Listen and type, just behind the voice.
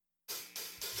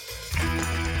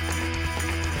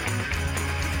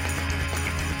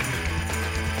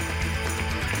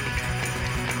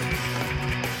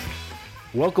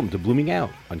Welcome to Blooming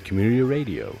Out on Community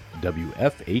Radio,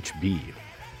 WFHB.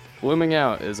 Blooming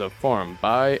Out is a forum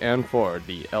by and for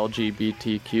the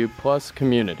LGBTQ plus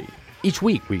community. Each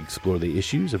week we explore the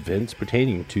issues, events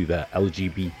pertaining to the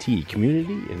LGBT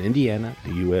community in Indiana,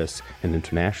 the U.S., and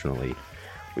internationally.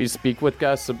 We speak with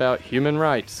guests about human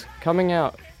rights, coming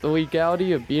out, the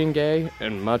legality of being gay,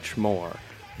 and much more.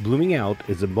 Blooming Out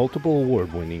is a multiple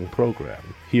award-winning program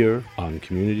here on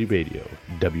Community Radio,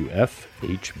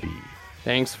 WFHB.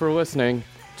 Thanks for listening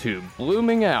to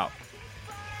Blooming Out.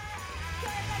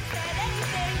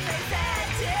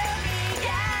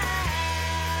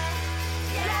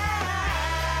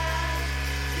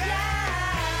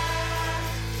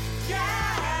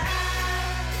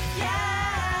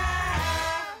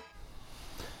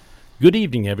 Good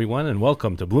evening, everyone, and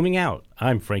welcome to Blooming Out.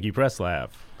 I'm Frankie Presslaff.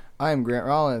 I'm Grant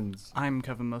Rollins. I'm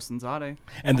Kevin Mosenzade.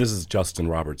 And this is Justin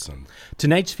Roberson.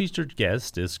 Tonight's featured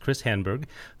guest is Chris Handberg,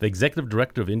 the Executive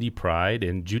Director of Indy Pride,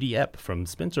 and Judi Epp from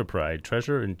Spencer Pride,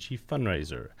 Treasurer and Chief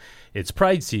Fundraiser. It's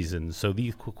Pride season, so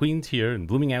these queens here in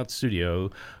Blooming Out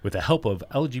Studio, with the help of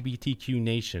LGBTQ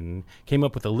Nation, came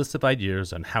up with a list of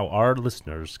ideas on how our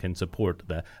listeners can support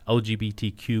the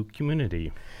LGBTQ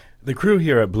community. The crew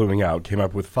here at Blooming Out came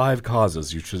up with 5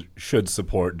 causes you should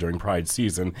support during Pride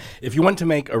season if you want to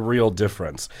make a real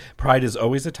difference. Pride is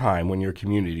always a time when your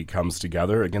community comes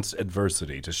together against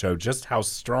adversity to show just how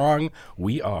strong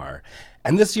we are.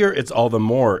 And this year, it's all the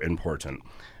more important.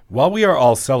 While we are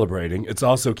all celebrating, it's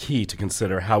also key to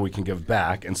consider how we can give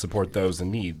back and support those in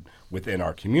need within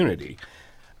our community.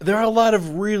 There are a lot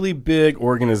of really big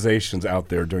organizations out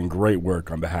there doing great work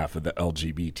on behalf of the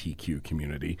LGBTQ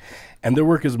community, and their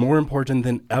work is more important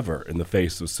than ever in the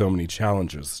face of so many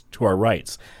challenges to our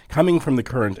rights coming from the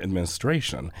current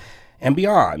administration. And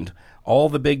beyond, all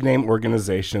the big-name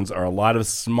organizations are a lot of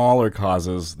smaller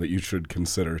causes that you should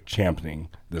consider championing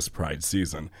this Pride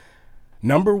season.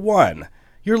 Number 1,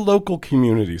 your local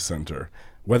community center.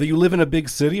 Whether you live in a big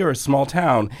city or a small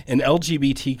town, an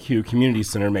LGBTQ community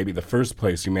center may be the first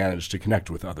place you manage to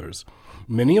connect with others.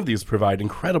 Many of these provide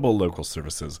incredible local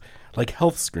services like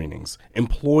health screenings,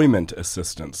 employment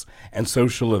assistance, and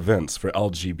social events for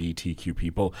LGBTQ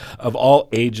people of all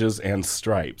ages and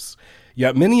stripes.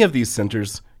 Yet many of these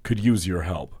centers could use your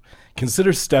help.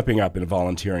 Consider stepping up and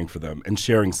volunteering for them and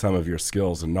sharing some of your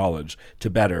skills and knowledge to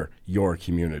better your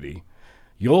community.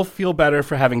 You'll feel better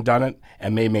for having done it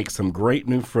and may make some great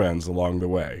new friends along the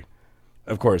way.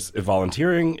 Of course, if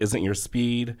volunteering isn't your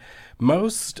speed,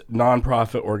 most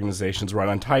nonprofit organizations run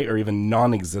on tight or even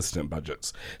non-existent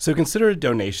budgets. So consider a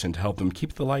donation to help them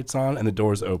keep the lights on and the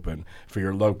doors open for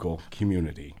your local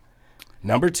community.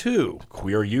 Number 2,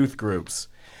 queer youth groups.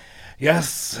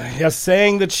 Yes,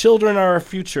 saying that children are our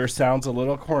future sounds a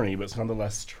little corny, but it's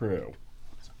nonetheless true.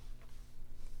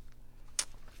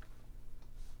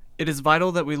 It is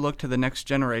vital that we look to the next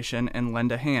generation and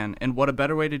lend a hand, and what a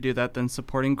better way to do that than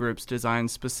supporting groups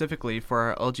designed specifically for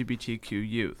our LGBTQ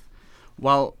youth.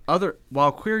 While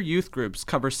queer youth groups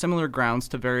cover similar grounds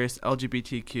to various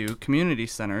LGBTQ community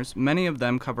centers, many of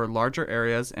them cover larger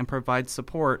areas and provide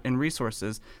support and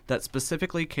resources that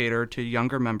specifically cater to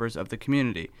younger members of the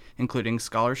community, including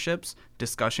scholarships,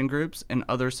 discussion groups, and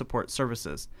other support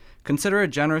services. Consider a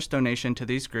generous donation to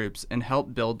these groups and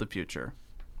help build the future.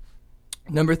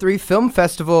 Number 3, film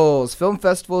festivals. Film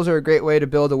festivals are a great way to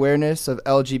build awareness of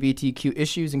LGBTQ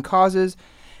issues and causes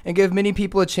and give many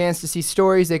people a chance to see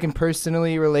stories they can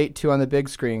personally relate to on the big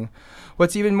screen.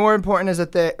 What's even more important is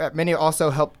that many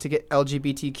also help to get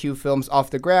LGBTQ films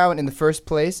off the ground in the first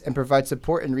place and provide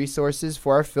support and resources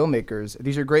for our filmmakers.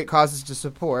 These are great causes to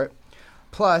support.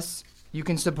 Plus, you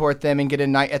can support them and get a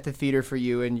night at the theater for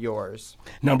you and yours.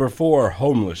 Number 4,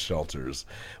 homeless shelters.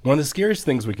 One of the scariest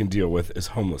things we can deal with is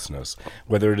homelessness,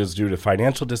 whether it is due to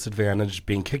financial disadvantage,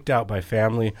 being kicked out by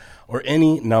family, or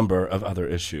any number of other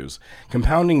issues.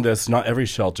 Compounding this, not every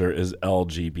shelter is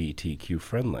LGBTQ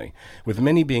friendly, with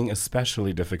many being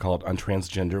especially difficult on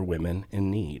transgender women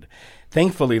in need.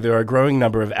 Thankfully, there are a growing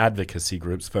number of advocacy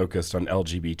groups focused on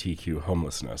LGBTQ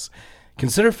homelessness.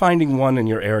 Consider finding one in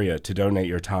your area to donate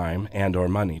your time and or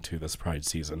money to this Pride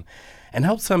season and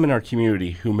help some in our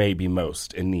community who may be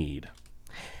most in need.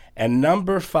 And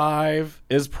number 5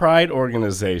 is Pride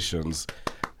organizations.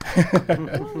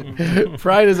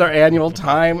 Pride is our annual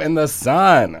time in the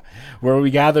sun, where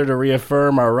we gather to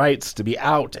reaffirm our rights to be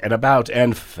out and about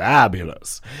and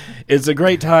fabulous. It's a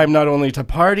great time not only to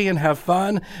party and have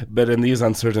fun, but in these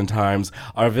uncertain times,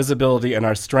 our visibility and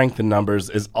our strength in numbers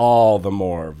is all the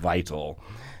more vital.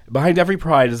 Behind every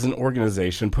Pride is an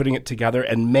organization putting it together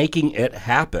and making it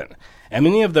happen. And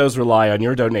many of those rely on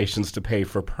your donations to pay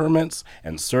for permits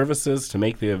and services to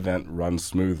make the event run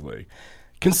smoothly.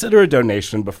 Consider a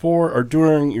donation before or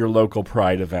during your local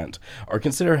Pride event, or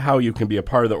consider how you can be a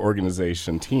part of the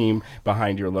organization team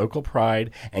behind your local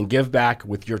Pride and give back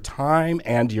with your time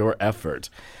and your effort.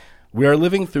 We are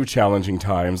living through challenging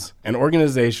times, and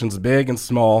organizations big and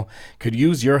small could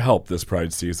use your help this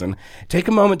Pride season. Take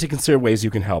a moment to consider ways you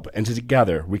can help, and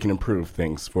together we can improve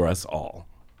things for us all.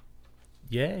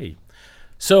 Yay.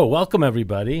 So welcome,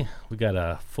 everybody. We got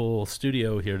a full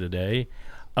studio here today.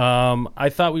 I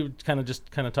thought we would kind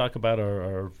of talk about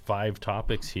our 5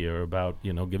 topics here about,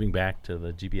 giving back to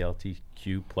the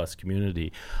GBLTQ plus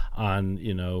community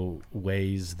on,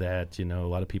 ways that, a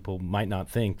lot of people might not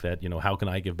think that, how can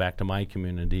I give back to my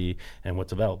community and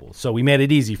what's available. So we made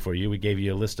it easy for you. We gave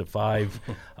you a list of 5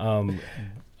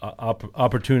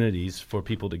 opportunities for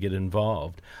people to get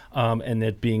involved. And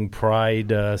it being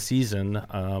Pride season,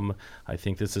 I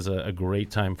think this is a great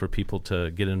time for people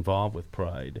to get involved with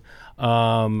Pride.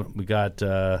 We got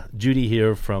Judi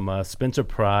here from Spencer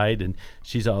Pride, and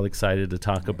she's all excited to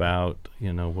talk about,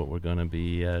 what we're going to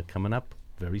be coming up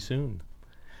very soon.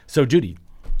 So, Judi.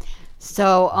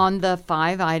 So, on the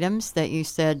 5 items that you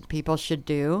said people should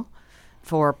do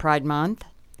for Pride Month,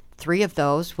 3 of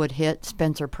those would hit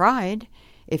Spencer Pride.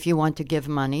 If you want to give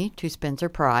money to Spencer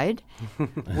Pride,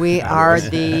 we are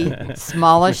the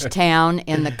smallest town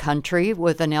in the country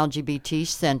with an LGBT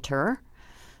center.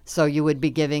 So you would be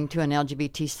giving to an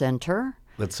LGBT center.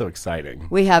 That's so exciting.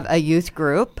 We have a youth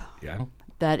group Yeah.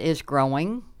 that is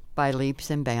growing by leaps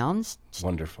and bounds.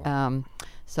 Wonderful.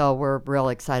 So we're real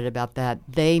excited about that.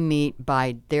 They meet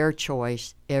by their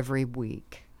choice every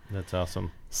week. That's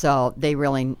awesome. So they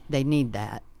need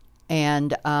that.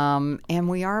 And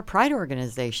we are a Pride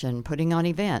organization putting on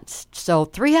events. So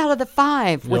 3 out of the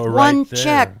 5 with one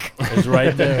check. It's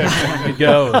right there. You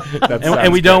go.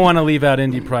 And we don't want to leave out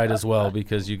Indy Pride as well,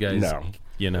 because you guys,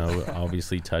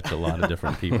 obviously touch a lot of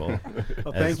different people.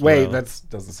 Wait, that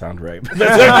doesn't sound right.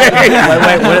 That's okay.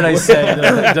 Wait, what did I say?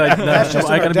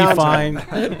 I got to be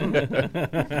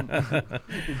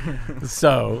fine.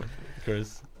 So,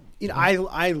 Chris.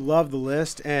 I love the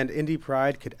list, and Indy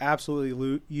Pride could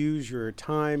absolutely use your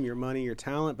time, your money, your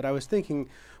talent. But I was thinking,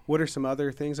 what are some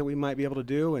other things that we might be able to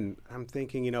do? And I'm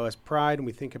thinking, as Pride, and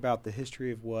we think about the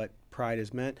history of what Pride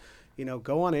has meant,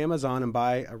 go on Amazon and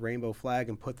buy a rainbow flag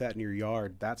and put that in your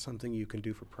yard. That's something you can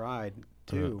do for Pride,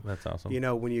 too. That's awesome.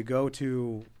 When you go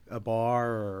to a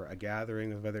bar or a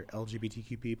gathering of other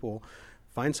LGBTQ people,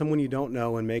 find someone you don't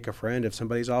know and make a friend. If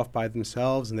somebody's off by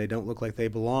themselves and they don't look like they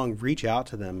belong, reach out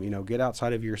to them. Get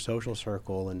outside of your social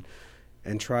circle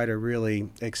and try to really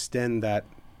extend that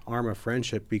arm of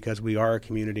friendship, because we are a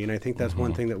community. And I think that's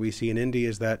one thing that we see in Indy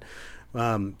is that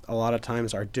a lot of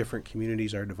times our different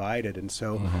communities are divided. And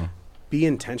so be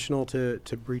intentional to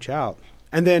reach out.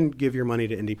 And then give your money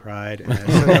to Indy Pride so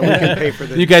that we can pay for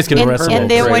the. You guys can wrestle.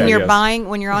 And then when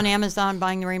you're on Amazon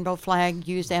buying the rainbow flag,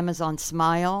 use Amazon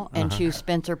Smile and choose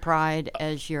Spencer Pride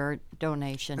as your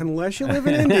donation. Unless you live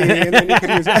in Indy, and then you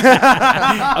can use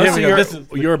it.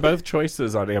 You're both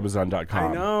choices on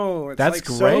Amazon.com. I know. It's That's like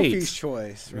great. Sophie's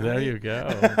choice. Right? There you go.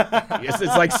 Yes,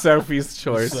 it's like Sophie's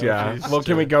choice. Yeah. Well,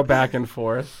 can we go back and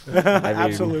forth?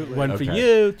 Absolutely. One for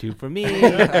you, 2 for me.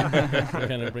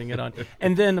 Kind of bring it on.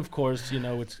 And then, of course,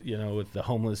 it's with the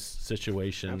homeless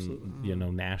situation,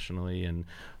 nationally, and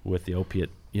with the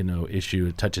opiate, issue,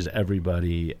 it touches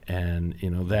everybody, and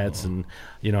that's and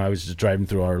I was just driving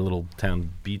through our little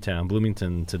town, B-town,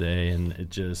 Bloomington today, and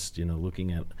it just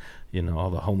looking at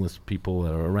all the homeless people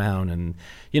that are around, and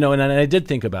and I did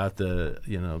think about the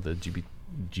the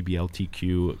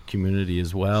GBLTQ community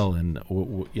as well, and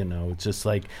it's just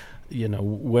like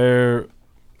where.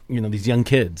 These young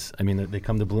kids, they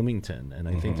come to Bloomington, and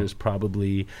I think there's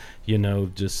probably,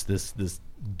 just this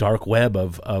dark web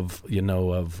of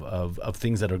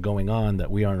things that are going on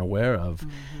that we aren't aware of.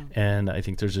 And I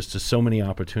think there's just so many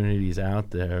opportunities out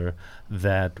there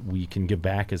that we can give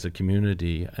back as a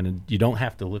community. And you don't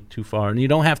have to look too far, and you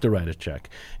don't have to write a check.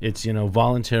 It's,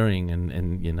 volunteering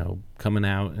and coming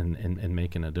out and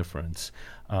making a difference,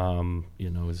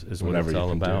 is what it's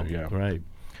all about. Do, yeah. Right.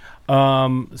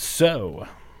 So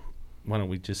why don't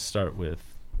we just start with...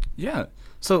 Yeah.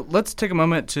 So let's take a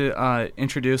moment to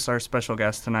introduce our special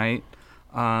guest tonight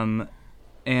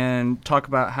and talk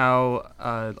about how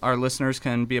our listeners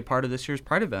can be a part of this year's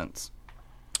Pride events.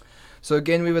 So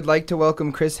again, we would like to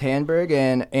welcome Chris Handberg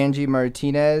and Angie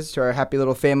Martinez to our happy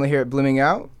little family here at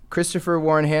BloomingOUT. Christopher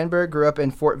Warren Handberg grew up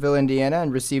in Fortville, Indiana,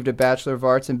 and received a Bachelor of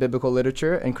Arts in Biblical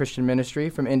Literature and Christian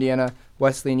Ministry from Indiana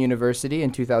Wesleyan University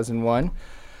in 2001.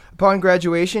 Upon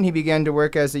graduation, he began to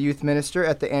work as a youth minister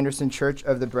at the Anderson Church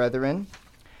of the Brethren.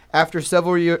 After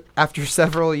several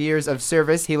years of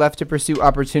service, he left to pursue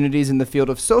opportunities in the field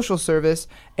of social service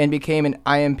and became an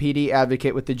IMPD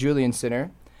advocate with the Julian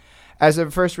Center. As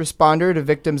a first responder to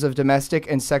victims of domestic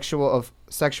and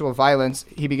sexual violence,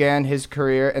 he began his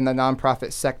career in the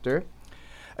nonprofit sector.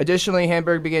 Additionally,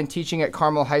 Handberg began teaching at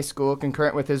Carmel High School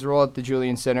concurrent with his role at the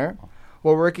Julian Center.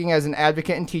 While working as an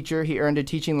advocate and teacher, he earned a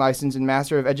teaching license and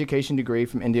Master of Education degree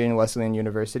from Indiana Wesleyan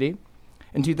University.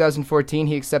 In 2014,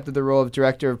 he accepted the role of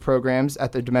Director of Programs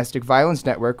at the Domestic Violence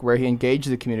Network, where he engaged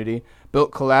the community,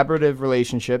 built collaborative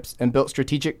relationships, and built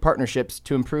strategic partnerships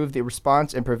to improve the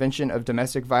response and prevention of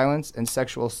domestic violence and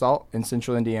sexual assault in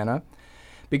Central Indiana.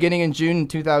 Beginning in June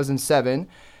 2007,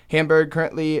 Handberg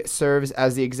currently serves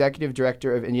as the Executive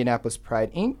Director of Indianapolis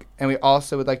Pride, Inc., and we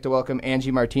also would like to welcome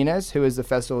Angie Martinez, who is the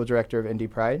Festival Director of Indy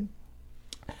Pride.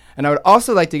 And I would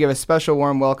also like to give a special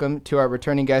warm welcome to our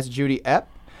returning guest, Judi Epp.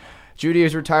 Judi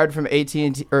is retired from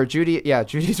AT&T,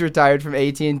 Judy's retired from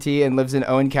AT&T and lives in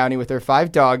Owen County with her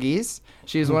 5 doggies.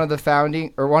 She is one of the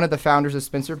founders of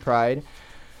Spencer Pride.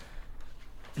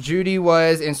 Judi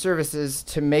was in services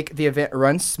to make the event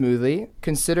run smoothly.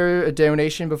 Consider a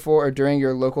donation before or during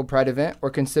your local Pride event, or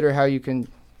consider how you can.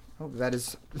 Oh, that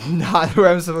is not where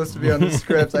I'm supposed to be on the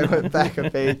script. I went back a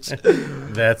page.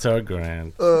 That's our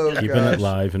grant. Oh, Keeping gosh. it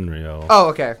live and real. Oh,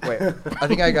 okay. Wait. I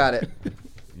think I got it.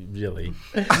 Really?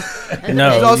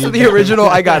 No. She's also the original.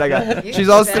 I got it. She's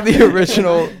also the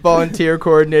original volunteer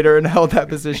coordinator and held that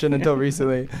position until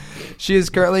recently. She is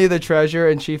currently the treasurer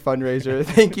and chief fundraiser.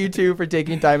 Thank you two for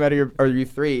taking time out of you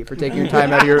three for taking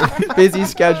time out of your busy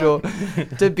schedule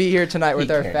to be here tonight with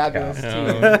our fabulous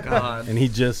team. Oh, God. And he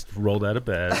just rolled out of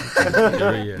bed.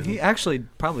 Here he is. He actually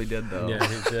probably did, though. Yeah,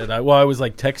 he did. I was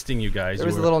like texting you guys. There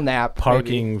You was a were little nap.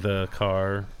 parking the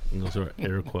car. And those are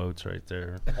air quotes right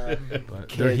there. But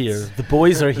they're Kids. here. The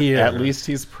boys are here. At least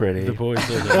he's pretty. The boys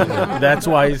are there. That's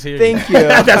why he's here. Thank you.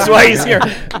 That's why he's here.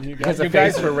 You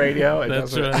guys for radio.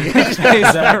 That's right.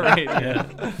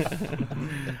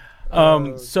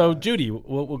 So Judi,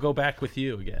 we'll go back with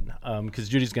you again, because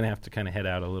Judy's going to have to kind of head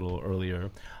out a little earlier.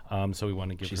 So we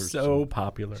want to give her. She's so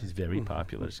popular. She's very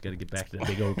popular. She's got to get back to that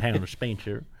big old town of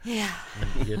Spencer. Yeah.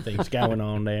 And get things going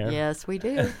on there. Yes, we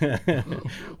do.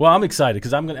 Well, I'm excited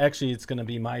because it's going to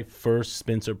be my first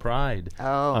Spencer Pride.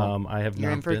 Oh, I have you're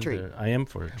not in for a been treat. there. I am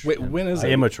for a treat. Wait, when is I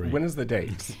it? am a treat. When is the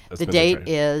date? The date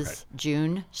is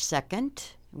June 2nd.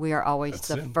 We are always That's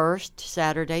the soon. first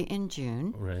Saturday in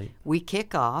June. Right. We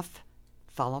kick off,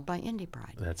 followed by Indy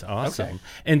Pride. That's awesome. Okay.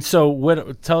 And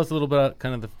so, tell us a little bit about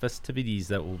kind of the festivities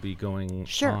that will be going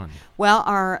Sure. on. Well,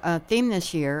 our theme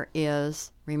this year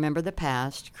is Remember the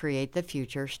Past, Create the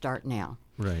Future, Start Now,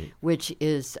 Right. which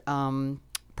is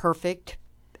perfect,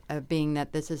 being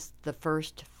that this is the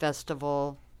first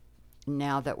festival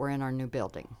now that we're in our new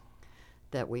building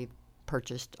that we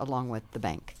purchased along with the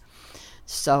bank.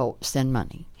 So send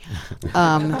money.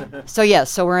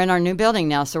 So we're in our new building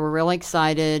now. So we're really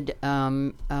excited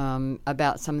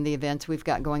about some of the events we've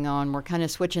got going on. We're kind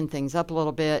of switching things up a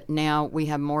little bit. Now we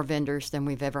have more vendors than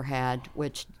we've ever had,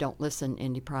 which don't listen,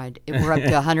 Indy Pride. We're up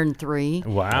to 103.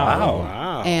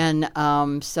 Wow. And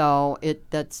so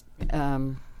that's a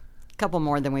couple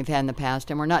more than we've had in the past,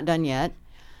 and we're not done yet.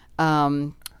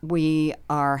 We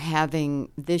are having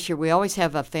this year, we always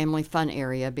have a family fun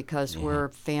area because we're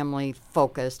family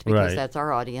focused because Right. that's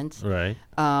our audience. Right.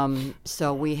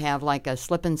 So we have like a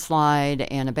slip and slide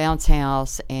and a bounce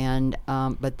house, and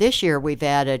but this year we've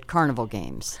added carnival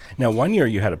games. Now, one year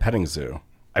you had a petting zoo.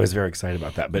 I was very excited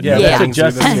about that. But Yeah, Yeah. that's what petting zoo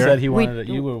Justin this year? said he We- wanted it.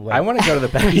 You were like, I want to go to the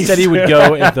petting zoo. he said he would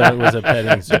go if there was a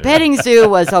petting zoo. The petting zoo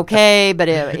was okay, but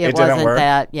it didn't wasn't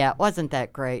work? it wasn't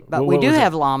that great. But Well, we what do was it?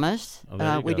 have llamas. Oh,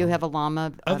 there you We go. do have a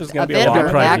llama, Oh, there's a gonna be a llama. vendor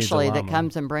Pride needs a actually that llama.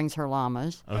 comes and brings her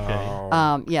llamas.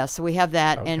 Okay. So we have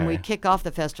that, and we Okay. kick off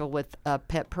the festival with a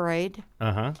pet parade.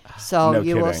 Uh-huh. So No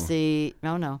you will kidding. see,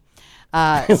 so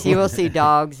you will see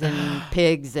dogs and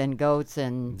pigs and goats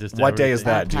and Just What day is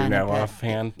everything. that? Do you kind of know pet.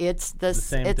 offhand? It's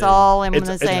same it's day. all in It's,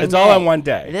 the it's, same it's day. all on one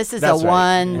day. This is That's a right.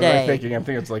 one What am I day. thinking? I'm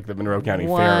thinking it's like the Monroe County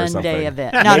Fair or One something. day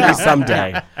event. Maybe No.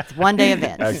 someday. It's one day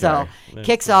event. Okay. So That's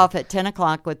kicks off at 10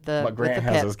 o'clock with the What Grant with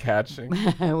the has pet us catching.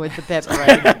 with the pet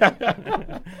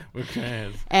parade. Okay.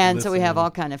 And so we have Listen.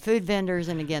 all kind of food vendors,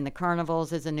 and again, the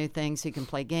carnivals is a new thing, so you can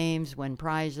play games, win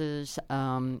prizes,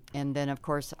 and then of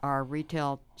course our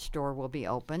retail store will be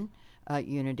open,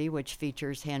 Unity, which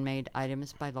features handmade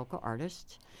items by local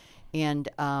artists. And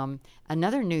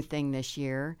another new thing this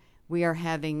year, we are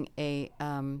having a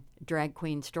drag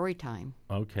queen story time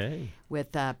Okay.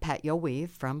 with Pat Yo Weave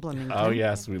from Bloomington. Oh,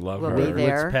 yes. We love We'll her. be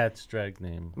there. What's Pat's drag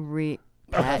name?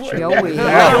 Pat your wheel.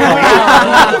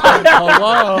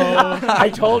 Hello. I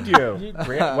told you.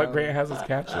 What Grant has his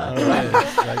caption.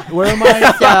 Where am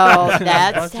I? So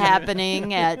that's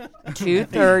happening at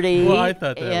 2:30 Well, I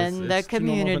thought that in the it's too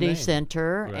normal of a community name.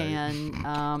 center, Right.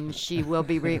 and she will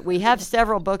be. We have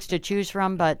several books to choose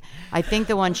from, but I think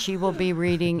the one she will be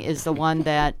reading is the one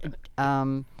that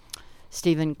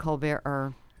Stephen Colbert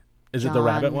or. Is it the John.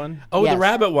 rabbit one? Oh, Yes. the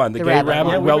rabbit one. The The gay rabbit rabbit.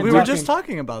 one. Well, we were just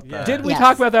talking about that. Did we Yes.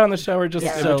 talk about that on the show or just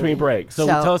Yes. in between breaks? So,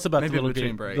 So- tell us about Maybe the little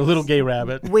between gay, breaks. the little gay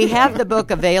rabbit. We have the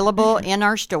book available in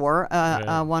our store.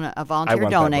 A volunteer want that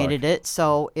donated book. it,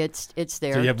 so it's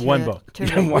there. So you have one book.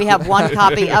 We have one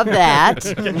copy of that.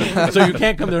 So you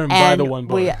can't come there and buy the And one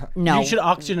book. no. You should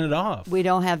auction it off. We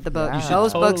don't have the book. Wow.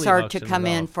 Those books Totally are to auction come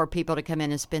it in off. for people to come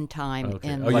in and spend time Okay.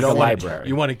 in Oh, the you Like a don't center. library.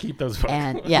 You want to keep those books.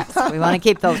 And yes, we want to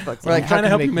keep those books. We're in like, there. trying to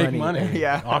How help can you we make make money. money?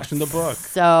 Yeah. Auction the book.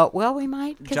 So, well, we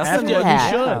might consider After, you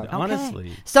that. should, Okay.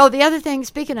 honestly. So the other thing,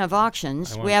 speaking of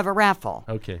auctions, we have a raffle.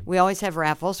 Okay. We always have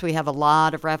raffles. We have a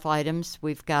lot of raffle items.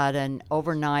 We've got an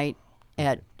overnight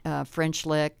at French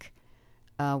Lick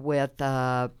with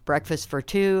breakfast for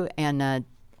two and a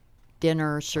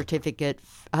dinner certificate,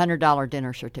 $100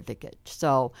 dinner certificate.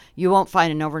 So you won't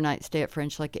find an overnight stay at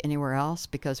French Lick anywhere else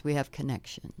because we have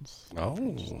connections. Oh,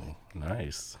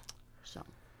 nice.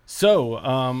 So,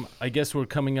 I guess we're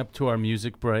coming up to our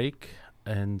music break,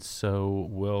 and so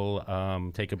we'll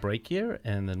take a break here,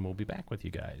 and then we'll be back with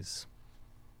you guys.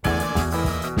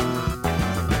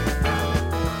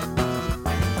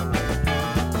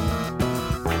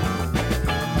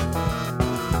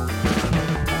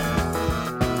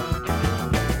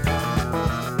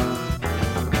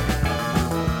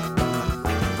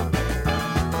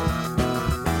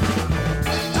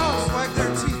 Dogs wag their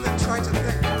teeth and try to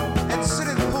think, and sit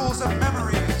in pools of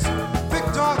memories. Big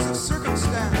dogs of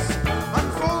circumstance,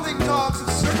 unfolding dogs of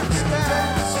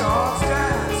circumstance. Dogs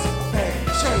dance, hey,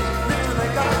 shake, lift your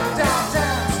leg up and down,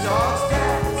 dance. Dogs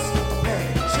dance, hey,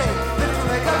 shake, lift your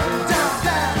leg up and down,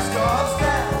 dance. Dogs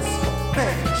dance,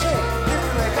 hey, shake, lift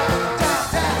your leg up and down,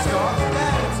 dance. Dogs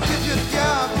dance. Give you,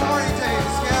 yeah, glory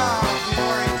days, yeah,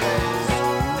 glory days.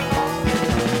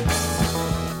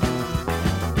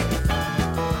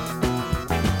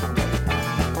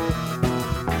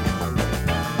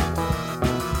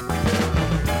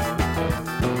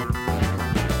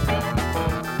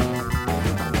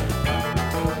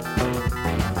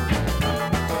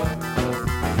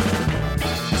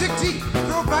 Dig deep,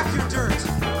 throw back your dirt.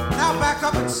 Now back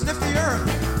up and sniff the earth.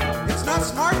 It's not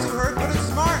smart to hurt, but it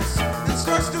smarts. Then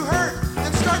starts to hurt,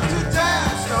 then starts to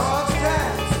dance. Dogs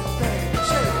dance, bang,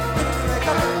 shake, lift your leg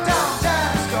up and down,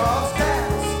 dance. Dogs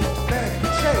dance, bang,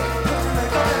 shake, lift your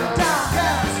leg up and down,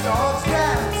 dance. Dogs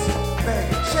dance, bang,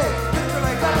 shake, lift your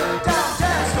leg up and down,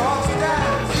 dance. Dogs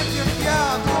dance. Yip, yip,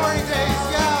 yeah, glory days,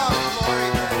 yeah, glory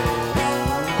days.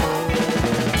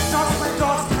 Dogs play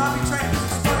dogs cannot be trained to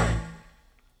explain.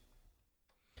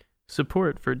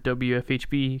 Support for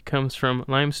WFHB comes from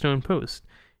Limestone Post,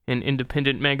 an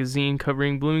independent magazine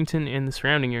covering Bloomington and the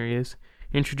surrounding areas,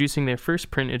 introducing their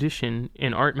first print edition,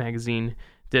 an art magazine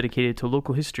dedicated to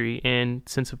local history and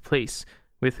sense of place,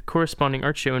 with corresponding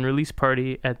art show and release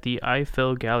party at the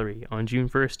Eiffel Gallery on June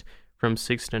 1st from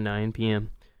 6 to 9 p.m.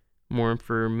 More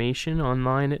information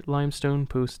online at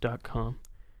limestonepost.com.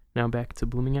 Now back to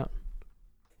Blooming Out.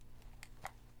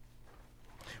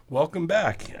 Welcome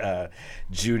back,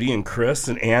 Judi and Chris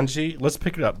and Angie. Let's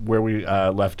pick it up where we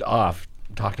left off,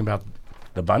 talking about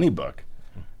the bunny book.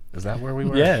 Is that where we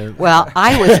were? Yeah. Well,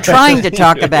 I was trying to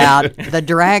talk about the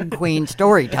drag queen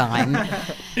story time,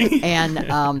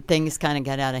 and things kind of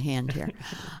got out of hand here.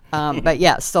 But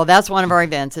yes, so that's one of our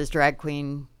events is drag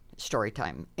queen story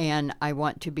time. And I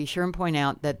want to be sure and point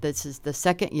out that this is the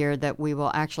second year that we will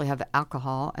actually have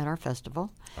alcohol at our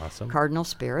festival. Awesome. Cardinal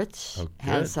Spirits Oh,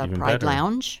 has good. a Even Pride better.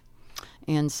 Lounge.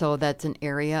 And so that's an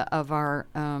area of our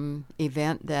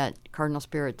event that Cardinal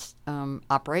Spirits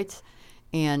operates.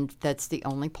 And that's the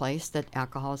only place that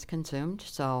alcohol is consumed.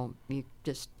 So you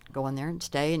just go in there and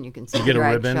stay, and you can see You the get a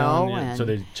drag ribbon show. on, and, so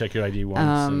they check your ID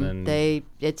once, and then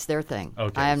it's their thing.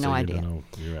 Okay, I have so no you idea. don't know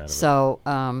you're out of it.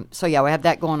 So yeah, we have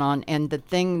that going on. And the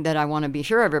thing that I want to be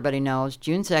sure everybody knows,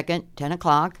 June 2nd, 10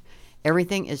 o'clock,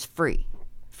 everything is free.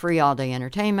 Free all-day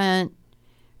entertainment,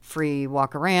 free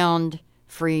walk around,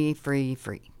 free.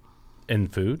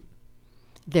 And food.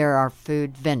 There are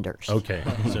food vendors. Okay,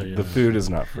 so The food is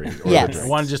not free. or Yes. the I drinks.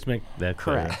 want to just make that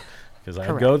clear. Correct. Because I'd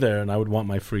Correct. go there and I would want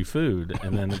my free food,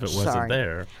 and then if it wasn't Sorry.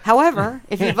 there, However,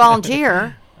 if you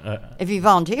volunteer, If you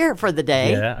volunteer for the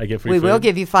day, I get free we food. will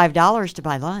give you $5 to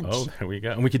buy lunch. Oh, there we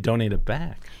go. And we could donate it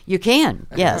back. You can,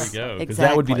 yes. There we go. Because Exactly.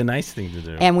 that would be the nice thing to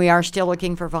do. And we are still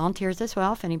looking for volunteers as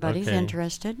well, if anybody's Okay.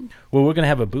 interested. Well, we're going to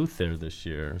have a booth there this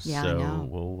year. Yeah, so I know.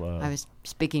 we'll. I was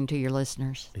speaking to your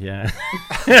listeners. Yeah.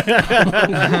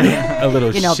 A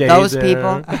little shade those there.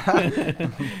 people.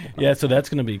 Yeah, so that's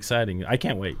going to be exciting. I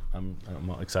can't wait. I'm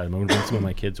all excited. I'm going to bring some of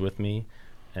my kids with me,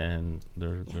 and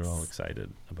they're all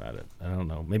excited about it. I don't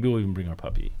know. Maybe we'll even bring our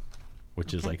puppy,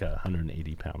 which is like a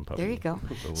 180-pound puppy. There you go.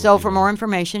 we'll So be for there. more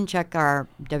information, check our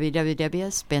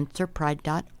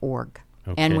www.spencerpride.org.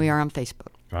 And Okay. we are on Facebook.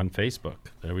 On Facebook.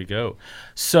 There we go.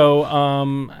 So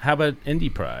how about Indy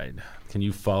Pride? Can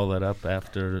you follow that up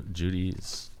after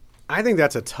Judy's? I think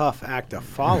that's a tough act to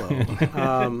follow.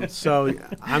 So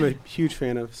I'm a huge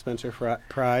fan of Spencer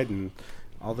Pride and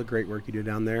all the great work you do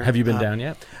down there. Have you been down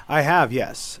yet? I have,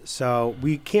 yes. So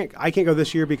I can't go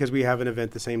this year because we have an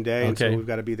event the same day, and so Okay. we've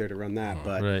got to be there to run that.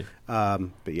 But Right.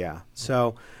 but yeah.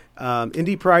 So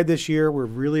Indy Pride this year, we're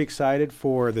really excited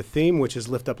for the theme, which is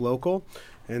Lift Up Local.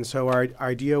 And so our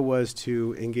idea was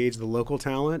to engage the local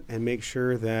talent and make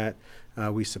sure that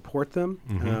we support them.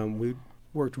 We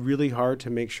worked really hard to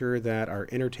make sure that our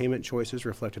entertainment choices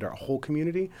reflected our whole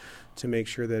community, to make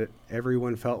sure that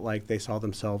everyone felt like they saw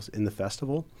themselves in the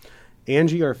festival.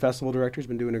 Angie, our festival director, has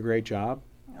been doing a great job.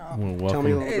 Well, Tell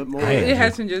me a welcome. little bit more. It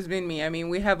hasn't just been me. I mean,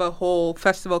 we have a whole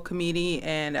festival committee,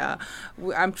 and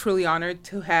I'm truly honored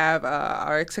to have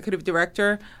our executive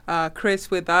director, Chris,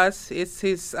 with us. It's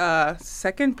his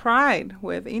second Pride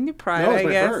with Indy Pride, No, it's I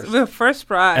my guess. first. The first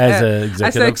Pride. As a As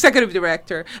executive? the executive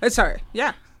director.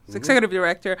 Executive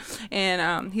director,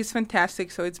 and he's fantastic.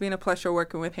 So it's been a pleasure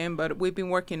working with him. But we've been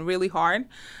working really hard,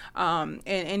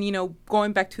 and you know,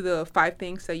 going back to the 5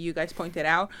 things that you guys pointed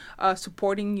out,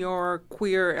 supporting your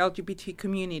queer LGBT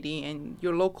community and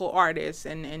your local artists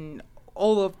and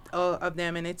all of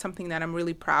them, and it's something that I'm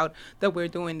really proud that we're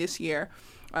doing this year.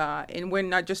 And we're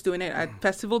not just doing it at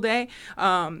Festival Day.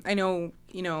 I know,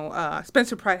 you know,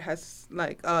 Spencer Pride has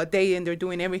like a day and they're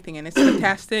doing everything, and it's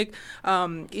fantastic.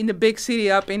 In the big city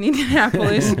up in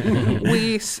Indianapolis,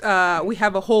 we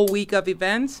have a whole week of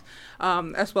events,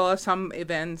 as well as some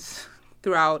events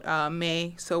throughout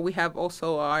May. So we have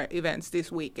also our events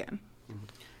this weekend.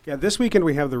 Yeah, this weekend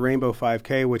we have the Rainbow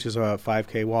 5K, which is a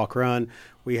 5K walk run.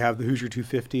 We have the Hoosier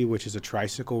 250, which is a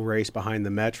tricycle race behind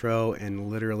the Metro and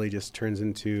literally just turns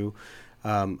into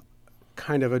kind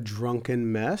of a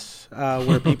drunken mess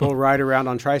where people ride around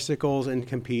on tricycles and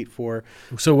compete for.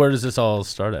 So where does this all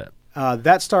start at?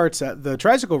 That starts at the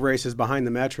tricycle race is behind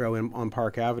the Metro on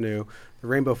Park Avenue. The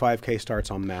Rainbow 5K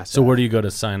starts on Mass. So where do you go to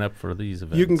sign up for these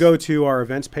events? You can go to our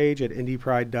events page at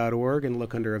indypride.org and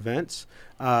look under events.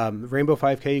 Rainbow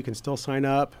 5K, you can still sign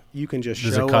up. You can just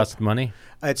Does show it cost up. money?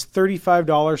 It's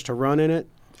 $35 to run in it.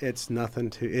 It's nothing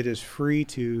to. It is free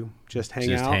to just hang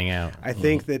Just out. hang out. I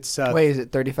think that's. Wait, is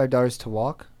it $35 to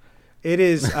walk? It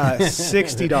is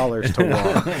 $60 to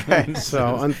walk. Okay. So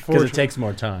Because unfortunately, it takes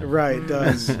more time. right, it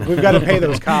does. We've got to pay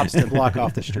those cops to block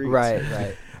off the streets.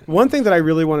 Right. One thing that I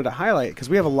really wanted to highlight, because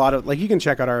we have a lot of, like, you can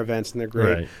check out our events and they're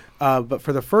great. But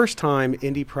for the first time,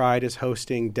 Indy Pride is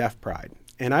hosting Deaf Pride.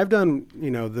 And I've done,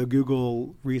 the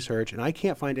Google research, and I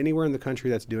can't find anywhere in the country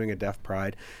that's doing a Deaf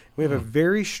Pride. We have a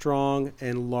very strong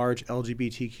and large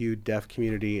LGBTQ deaf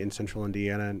community in central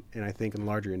Indiana, and I think in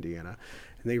larger Indiana.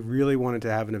 And they really wanted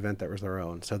to have an event that was their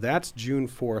own. So that's June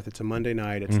 4th. It's a Monday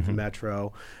night. It's at the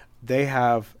Metro. They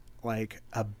have, like,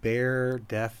 a bear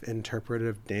deaf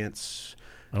interpretive dance.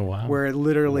 Oh, wow. Where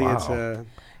literally it's a...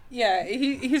 Yeah,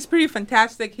 he's pretty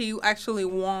fantastic. He actually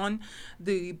won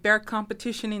the bear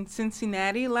competition in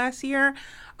Cincinnati last year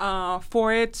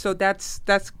for it, so that's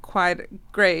quite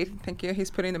great. Thank you. He's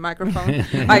putting the microphone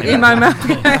like in my mouth.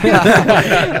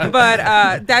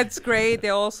 But that's great. They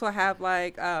also have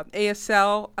like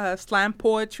ASL slam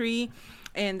poetry.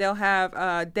 And they'll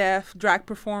have deaf drag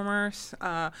performers.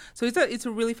 So it's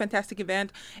a really fantastic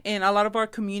event. And a lot of our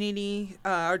community,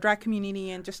 our drag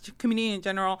community and just community in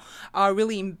general are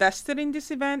really invested in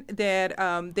this event, that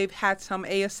they've had some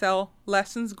ASL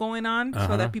lessons going on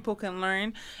so that people can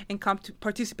learn and come to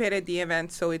participate at the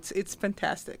event. So it's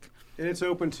fantastic. And it's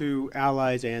open to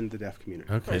allies and the deaf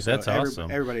community. Okay, So that's awesome.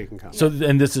 Everybody can come. So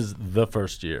and this is the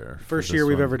first year. for First this year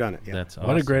we've one. ever done it. Yeah. That's awesome.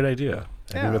 What a great idea.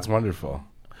 I Yeah. think that's wonderful.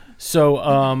 So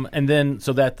and then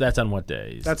that's on what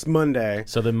days? That's Monday.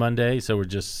 So then Monday. So we're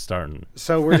just starting.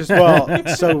 So we're just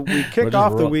so we kicked just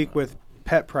off the roll- week with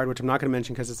Pet Pride, which I'm not going to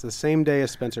mention because it's the same day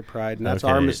as Spencer Pride, and that's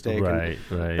our mistake. Right.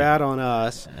 Bad on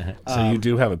us. So you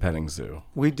do have a petting zoo.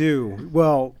 We do.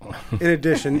 Well, in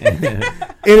addition, Are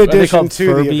they called to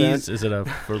Furbies? the event, Is it a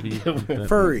Furby?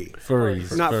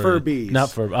 Furries, not Furbies.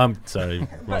 Not Fur. I'm sorry,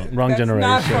 wrong That's generation.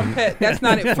 not from pet. That's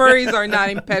not it. Furries are not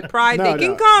in Pet Pride. No, they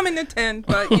can come in the tent,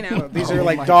 but These are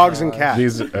like dogs and cats.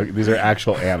 These are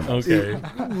actual animals. Okay.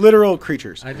 Literal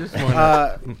creatures. I just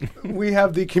want We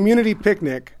have the community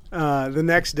picnic the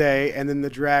next day, and then the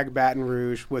drag Baton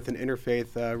Rouge with an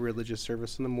interfaith religious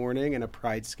service in the morning and a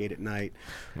pride skate at night.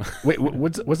 Wait,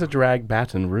 what's a drag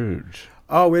Baton Rouge?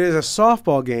 Oh, it is a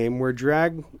softball game where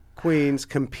drag queens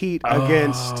compete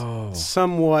against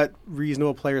somewhat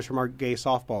reasonable players from our gay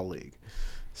softball league.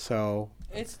 So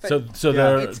it's so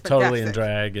they're it's totally in fantastic.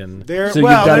 drag and they're so you've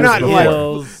done they're this not in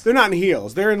before. they're not in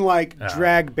heels. They're in like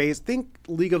drag based. Think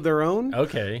League of Their Own.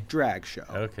 Okay. Drag show.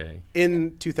 Okay.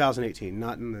 In 2018,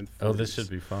 not in the 40s. Oh, this should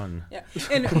be fun. Yeah,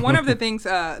 and one of the things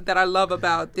that I love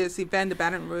about this event, the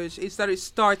Baton Rouge, is that it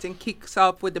starts and kicks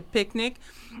off with the picnic,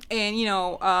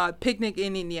 and picnic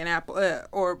in Indianapolis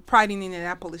or Pride in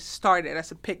Indianapolis started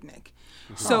as a picnic,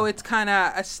 so it's kind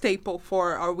of a staple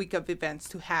for our week of events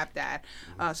to have that.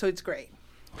 So it's great.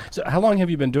 So how long have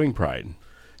you been doing Pride?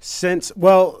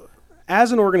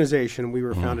 As an organization, we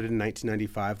were founded in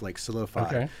 1995, like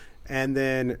Solidified. Okay. And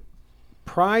then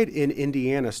Pride in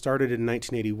Indiana started in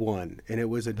 1981, and it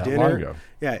was a That dinner. long ago.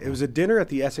 Yeah, it was a dinner at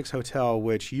the Essex Hotel,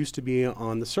 which used to be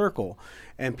on the Circle,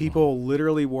 and people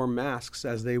literally wore masks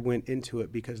as they went into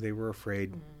it because they were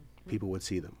afraid people would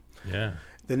see them. Yeah.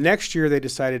 The next year, they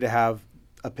decided to have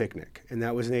a picnic, and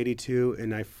that was in '82,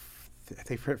 and I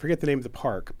forget the name of the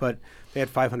park, but they had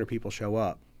 500 people show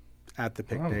up at the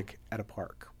picnic at a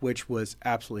park, which was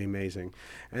absolutely amazing.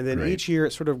 And then each year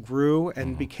it sort of grew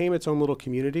and became its own little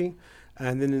community.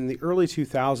 And then in the early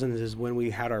 2000s is when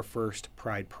we had our first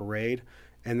Pride Parade.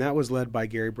 And that was led by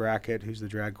Gary Brackett, who's the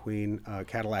drag queen,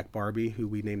 Cadillac Barbie, who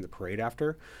we named the parade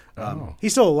after.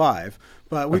 He's still alive,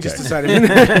 but we just decided to name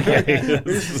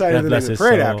the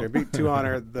parade after to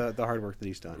honor the hard work that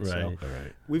he's done. Right. So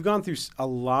we've gone through a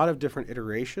lot of different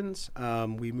iterations.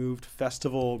 We moved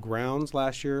festival grounds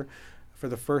last year. For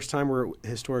the first time, we're at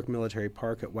Historic Military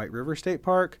Park at White River State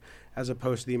Park, as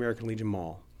opposed to the American Legion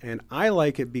Mall. And I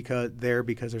like it because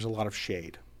there's a lot of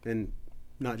shade, and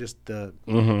not just the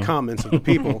comments of the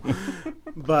people,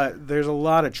 but there's a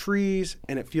lot of trees,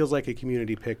 and it feels like a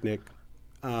community picnic.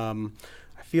 I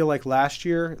feel like last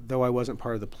year, though I wasn't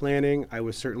part of the planning, I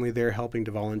was certainly there helping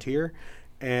to volunteer,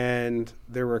 and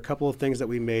there were a couple of things that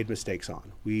we made mistakes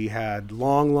on. We had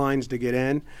long lines to get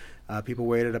in. People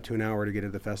waited up to an hour to get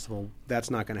into the festival. That's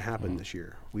not going to happen this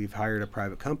year. We've hired a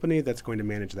private company that's going to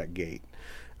manage that gate.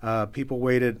 People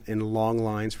waited in long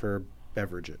lines for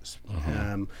beverages.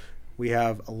 We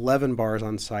have 11 bars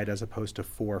on site as opposed to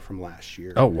 4 from last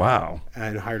year. Oh, wow.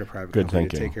 And hired a private Good company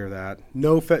thinking. to take care of that.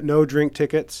 No drink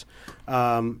tickets.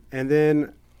 And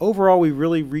then overall, we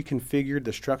really reconfigured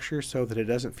the structure so that it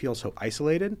doesn't feel so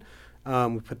isolated.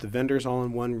 We put the vendors all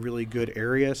in one really good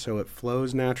area so it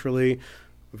flows naturally.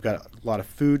 We've got a lot of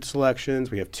food selections.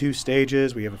 We have 2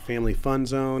 stages. We have a family fun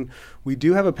zone. We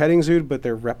do have a petting zoo, but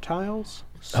they're reptiles.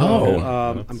 So,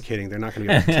 I'm kidding. They're not going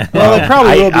to go. Well, they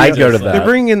probably will be. I'd go to that. They're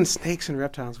bringing in snakes and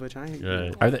reptiles, which Are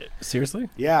they seriously?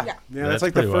 Yeah, that's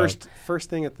like the first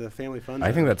thing at the family fun zone.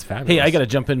 I think that's fabulous. Hey, I got to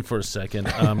jump in for a second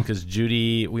because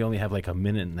Judi, we only have like a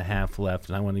minute and a half left,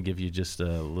 and I want to give you just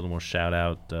a little more shout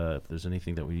out if there's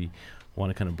anything that we want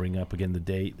to kind of bring up again, the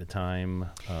date, the time.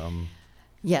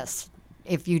 Yes.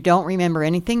 If you don't remember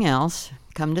anything else,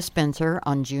 come to Spencer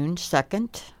on June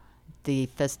 2nd. The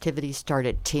festivities start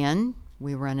at 10.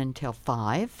 We run until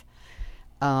 5.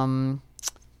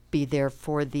 Be there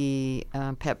for the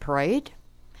pet parade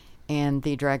and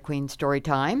the drag queen story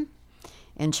time.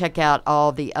 And check out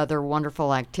all the other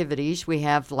wonderful activities. We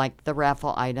have, like, the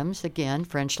raffle items. Again,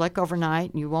 French Lick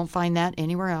overnight. You won't find that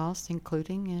anywhere else,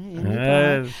 including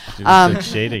in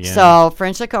shade again. So,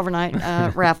 French Lick overnight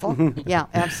raffle. Yeah,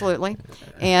 absolutely.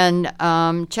 And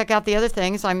check out the other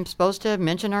things. I'm supposed to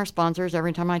mention our sponsors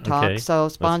every time I talk. Okay. So,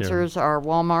 sponsors are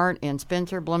Walmart in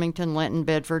Spencer, Bloomington, Linton,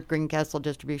 Bedford, Greencastle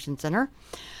Distribution Center,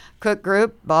 Cook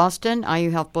Group, Boston,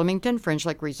 IU Health Bloomington, French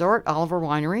Lick Resort, Oliver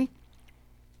Winery.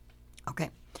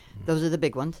 Okay, those are the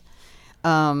big ones.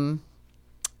 And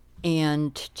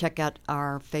check out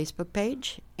our Facebook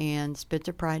page and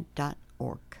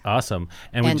SpencerPride.org. Awesome.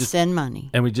 And send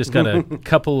money. And we just got a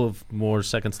couple of more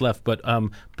seconds left, but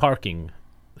parking.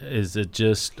 Is it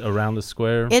just around the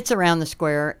square? It's around the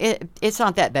square. It's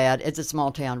not that bad. It's a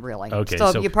small town, really. Okay,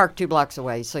 so you park 2 blocks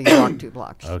away, so you walk 2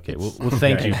 blocks. Okay. Well,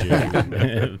 thank you,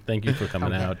 Judy. Thank you for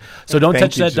coming out. So don't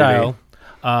touch that Judy. dial.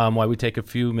 While we take a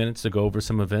few minutes to go over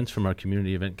some events from our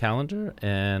community event calendar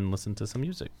and listen to some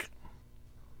music.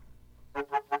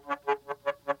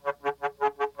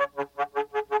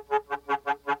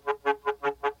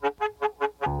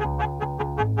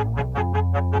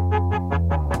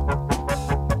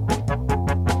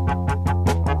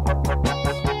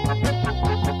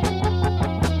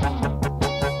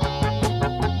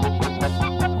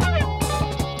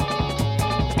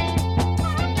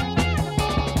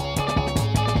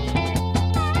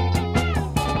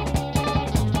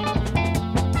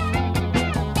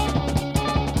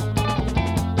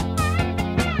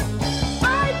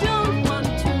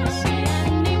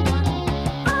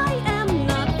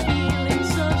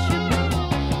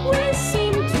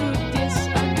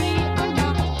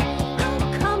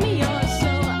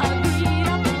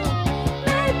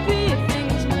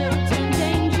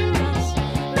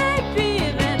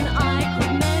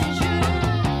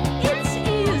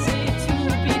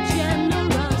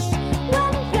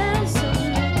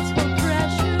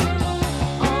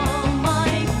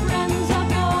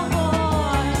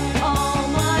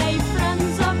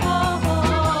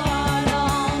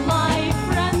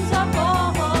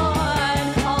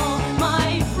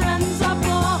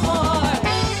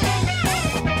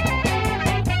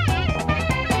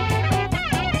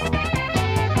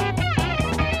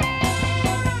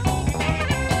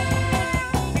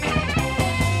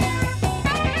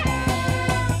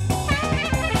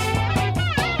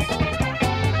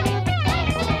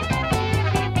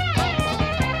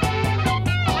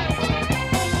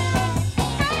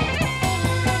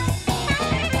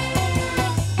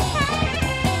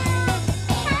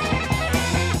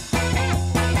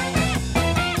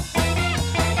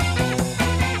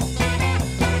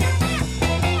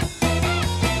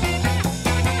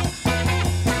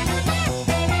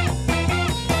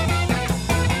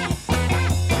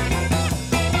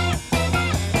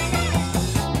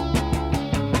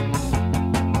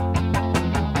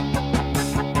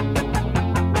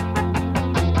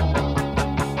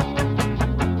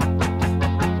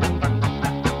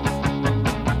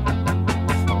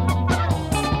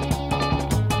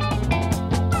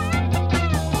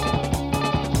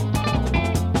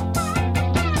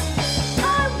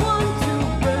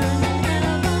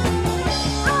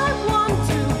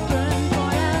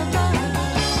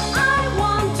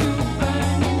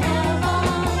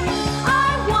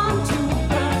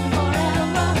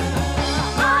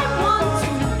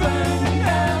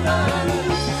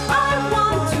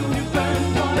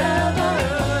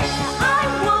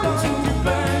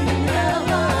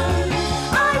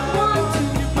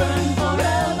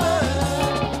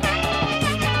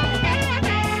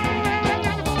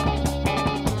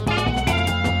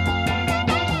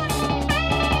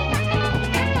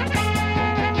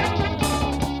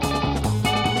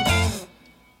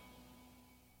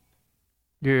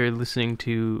 You're listening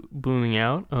to Blooming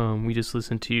Out. We just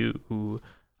listened to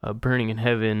Burning in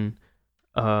Heaven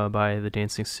by the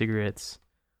Dancing Cigarettes.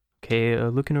 Okay,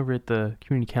 looking over at the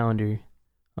community calendar.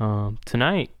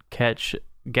 Tonight, catch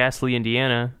Ghastly,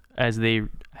 Indiana, as they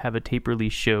have a tape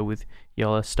release show with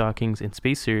Yalla Stockings and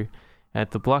Spacer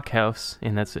at the Blockhouse,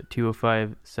 and that's at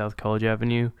 205 South College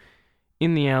Avenue,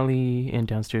 in the alley and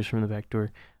downstairs from the back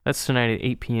door. That's tonight at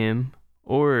 8 p.m.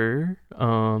 Or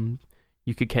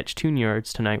you could catch Tune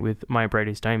Yards tonight with My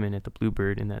Brightest Diamond at the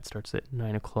Bluebird, and that starts at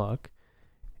 9 o'clock.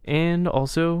 And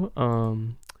also,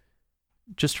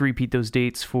 just to repeat those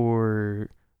dates for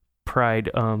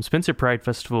Pride, Spencer Pride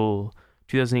Festival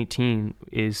 2018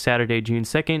 is Saturday, June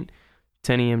 2nd,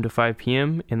 10 a.m. to 5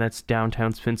 p.m., and that's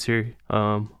downtown Spencer,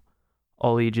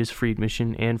 all ages, free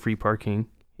admission, and free parking.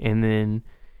 And then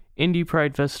Indy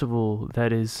Pride Festival,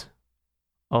 that is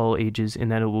all ages,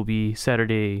 and that will be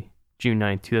Saturday, June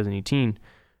 9th, 2018,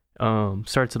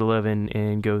 starts at 11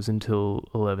 and goes until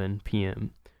 11 p.m.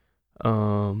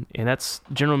 And that's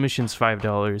general admission's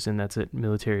 $5, and that's at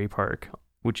Military Park,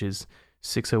 which is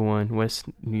 601 West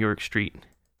New York Street.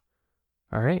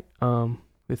 All right,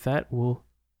 with that, we'll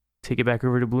take it back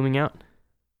over to Blooming Out.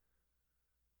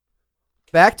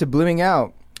 Back to Blooming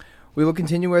Out. We will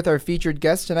continue with our featured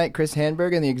guest tonight, Chris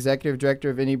Handberg, and the Executive Director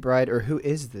of Indy Pride, or who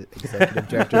is the Executive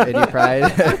Director of Indy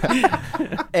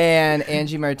Pride, and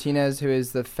Angie Martinez, who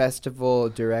is the Festival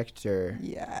Director.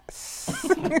 Yes.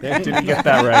 Didn't get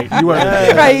that right. You are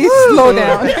right, slow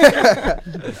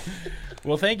down.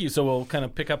 Well, thank you. So we'll kind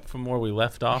of pick up from where we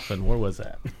left off, and where was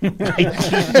that?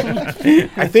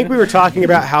 I think we were talking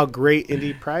about how great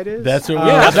Indy Pride is. That's what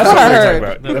that's what we were talking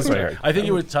about. That's what I heard. I think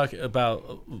you were talking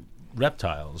about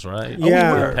reptiles, right?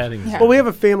 Yeah. Petting. Well, we have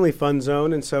a family fun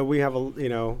zone, and so we have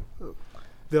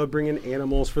they'll bring in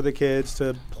animals for the kids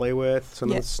to play with,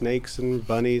 some of the snakes and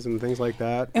bunnies and things like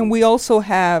that. And we also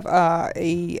have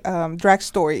a drag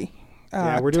story.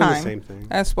 We're doing the same thing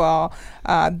as well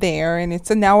there, and it's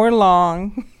an hour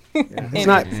long. It's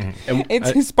not.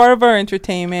 It's part of our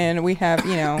entertainment. We have,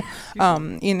 an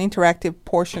interactive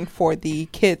portion for the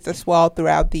kids as well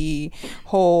throughout the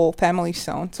whole family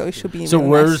zone. So it should be. So really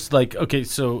where's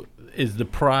nice. So is the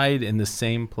Pride in the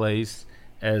same place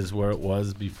as where it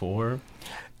was before?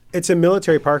 It's a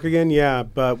military park again,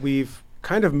 but we've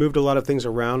kind of moved a lot of things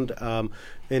around.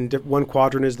 And one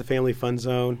quadrant is the family fun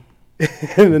zone,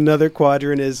 and another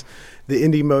quadrant is the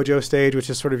Indie Mojo stage, which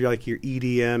is sort of like your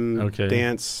EDM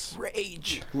dance.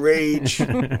 Rage.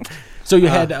 So you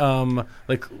had,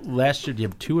 last year, do you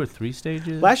have 2 or 3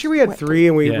 stages? Last year we had 3,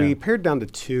 and we pared down to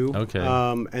 2. Okay.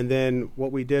 And then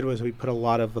what we did was we put a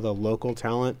lot of the local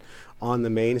talent on the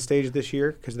main stage this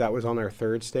year, because that was on our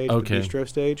 3rd stage, the bistro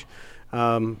stage.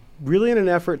 Really in an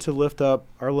effort to lift up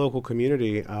our local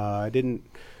community.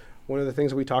 One of the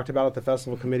things that we talked about at the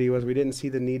festival committee was we didn't see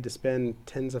the need to spend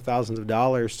tens of thousands of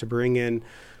dollars to bring in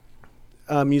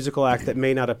a musical act that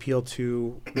may not appeal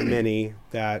to many,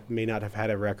 that may not have had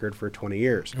a record for 20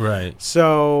 years. Right.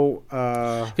 So,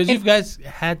 because you guys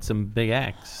had some big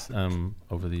acts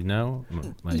over the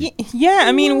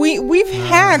I mean we've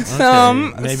had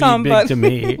some, maybe some, big but to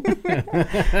me.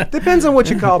 Depends on what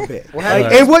you call big,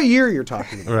 and what year you're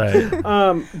talking about.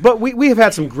 Right. But we have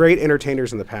had some great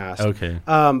entertainers in the past. Okay.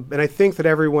 And I think that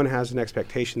everyone has an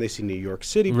expectation. They see New York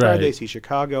City Pride, they see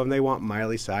Chicago, and they want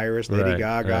Miley Cyrus, Lady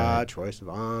Gaga, Troye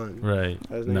Sivan.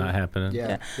 Right. Not happening.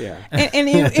 Yeah. And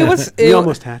it was. We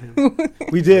almost had him.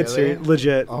 We did, Really?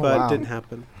 legit, but it didn't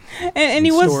happen. And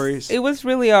it was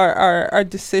really our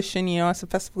decision, as a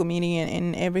festival committee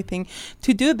and everything,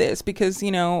 to do this because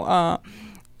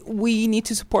we need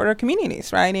to support our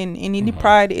communities, right? And Indy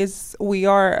Pride we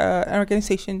are an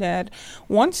organization that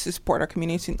wants to support our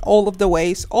communities in all of the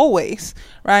ways, always,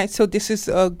 right? So this is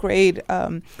a great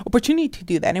opportunity to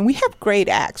do that. And we have great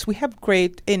acts. We have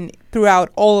great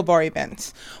throughout all of our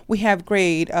events. We have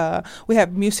great, we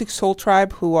have Music Soul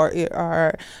Tribe, who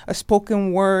are a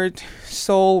spoken word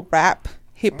soul rap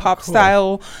hip-hop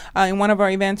style in one of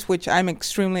our events, which I'm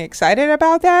extremely excited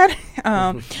about that.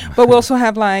 But we also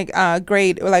have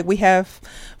great, we have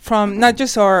from not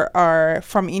just our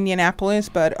from Indianapolis,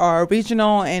 but our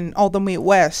regional and all the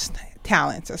Midwest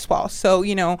talents as well. So,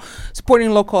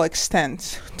 supporting local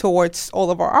extents towards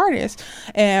all of our artists.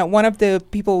 And one of the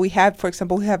people we have, for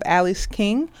example, we have Alice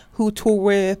King, who toured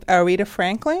with Aretha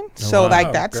Franklin.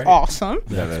 That's great. Awesome.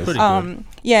 Yeah, that's pretty good.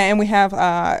 Yeah, and we have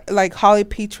Holly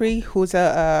Petrie, who's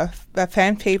a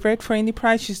fan favorite for Indy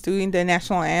Pride. She's doing the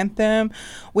national anthem.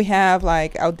 We have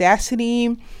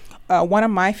Audacity. One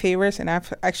of my favorites, and I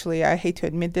hate to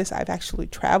admit this, I've actually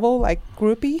traveled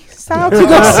groupie style to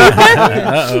go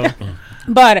see them.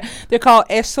 But they're called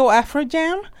ESO Afro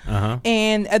Jam,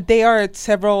 and they are at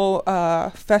several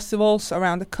festivals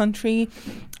around the country,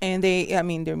 and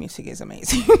their music is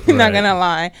amazing. Not gonna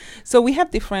lie. So we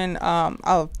have different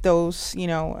of those,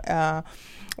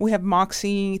 we have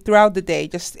Moxie throughout the day,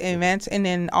 just events, and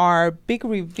then our big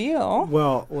reveal.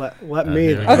 Well, let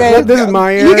me. Okay, this is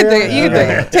my area. You can take it. You can take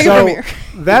it. Take it from here.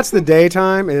 That's the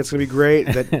daytime, and it's going to be great.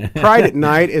 That Pride at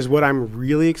Night is what I'm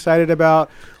really excited about.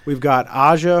 We've got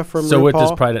Aja from So RuPaul. what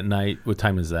does Pride at Night, what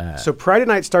time is that? So Pride at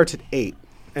Night starts at 8.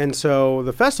 And so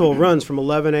the festival runs from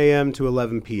 11 a.m. to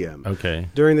 11 p.m. Okay.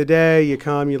 During the day, you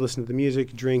come, you listen to the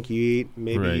music, you drink, you eat.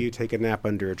 Maybe you take a nap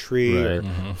under a tree or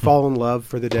fall in love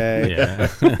for the day. Yeah.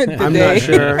 I'm not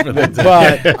sure. But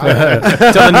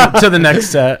to the next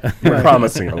set. You're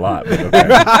promising a lot. But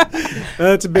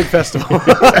okay. It's a big festival.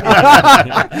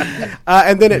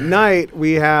 And then at night,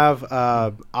 we have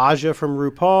Aja from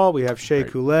RuPaul. We have Shea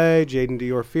Coulee, Jaden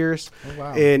Dior Fierce,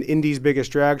 and Indy's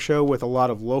biggest drag show with a lot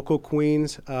of local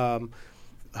queens.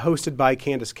 Hosted by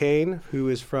Candace Kane, who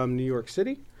is from New York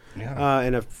City,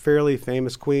 and a fairly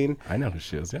famous queen. I know who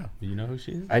she is, yeah. You know who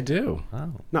she is? I do.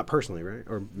 Oh. Not personally, right?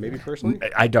 Or maybe personally?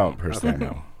 I don't personally,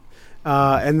 no.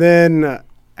 And then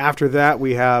after that,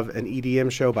 we have an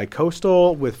EDM show by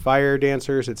Coastal with fire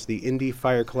dancers. It's the Indy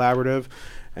Fire Collaborative,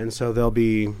 and so they'll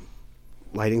be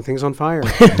lighting things on fire.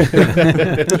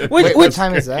 What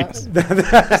time is that?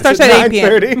 Starts at 8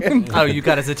 p.m. Oh, you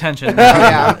got his attention.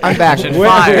 Yeah, I'm back.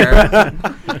 Fire.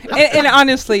 and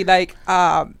honestly,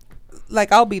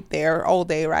 I'll be there all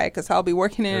day, right? Because I'll be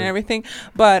working and everything.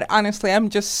 But honestly, I'm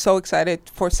just so excited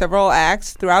for several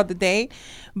acts throughout the day.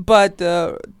 But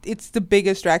it's the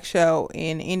biggest drag show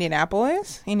in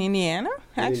Indianapolis, in Indiana.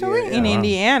 actually, in Indiana.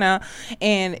 Indiana.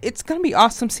 And it's going to be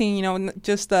awesome seeing,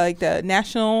 just like the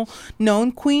national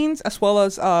known queens as well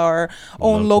as our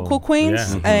own local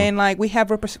queens. Yeah. And like we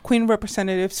have queen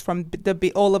representatives from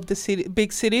all of the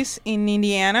big cities in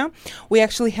Indiana. We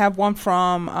actually have one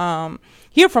from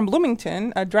here from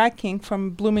Bloomington, a drag king from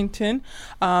Bloomington.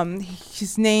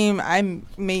 His name, I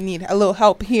may need a little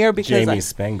help here because Jamie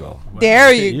Spangle.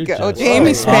 there you go,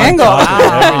 Jamie Spangle.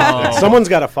 Someone's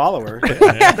got to follow her.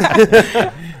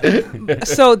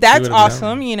 So that's would've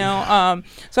awesome,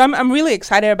 So I'm really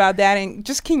excited about that. And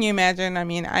just can you imagine? I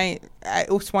mean, it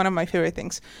was one of my favorite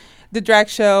things. The drag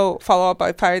show follow up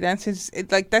by fire dances.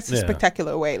 That's a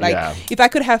spectacular way. If I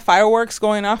could have fireworks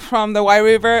going off from the White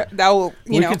River, that will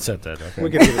we could set that up. We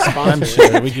could get a sponsor.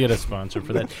 I'm sure we could get a sponsor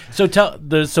for that. So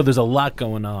there's a lot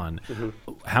going on.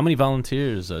 How many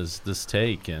volunteers does this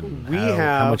take, and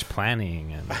how much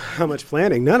planning? And How much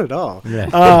planning? None at all.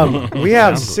 Yeah. We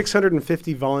have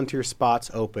 650 volunteer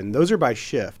spots open. Those are by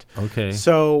shift. Okay.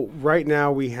 So right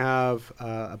now we have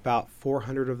about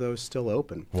 400 of those still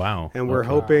open. Wow. And we're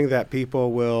hoping that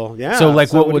people will. Yeah. So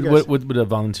what do you guys- would a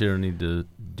volunteer need to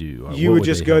do? Or You what would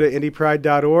just they go have? to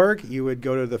indypride.org. You would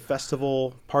go to the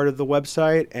festival part of the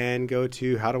website and go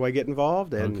to how do I get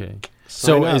involved? And Okay. sign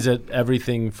So up. is it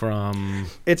everything from?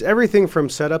 It's everything from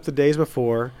set up the days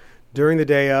before. During the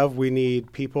day of, we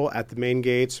need people at the main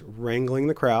gates wrangling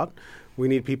the crowd. We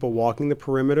need people walking the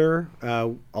perimeter. A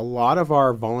lot of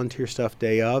our volunteer stuff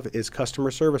day of is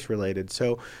customer service related.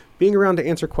 So being around to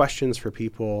answer questions for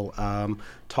people,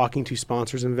 talking to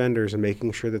sponsors and vendors and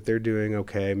making sure that they're doing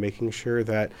okay, making sure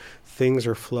that things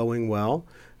are flowing well.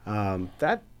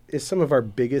 That is some of our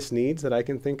biggest needs that I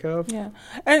can think of. Yeah.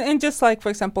 And just like, for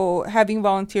example, having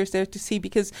volunteers there to see,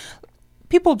 because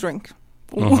people drink.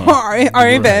 Our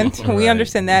event, we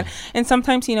understand that, and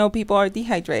sometimes people are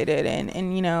dehydrated, and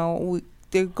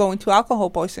they go into alcohol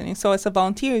poisoning. So as a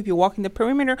volunteer, if you're walking the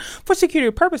perimeter for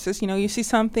security purposes, you see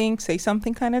something, say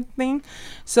something kind of thing.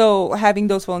 So having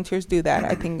those volunteers do that,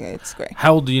 I think it's great.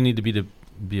 How old do you need to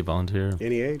be a volunteer?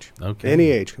 Any age. Okay.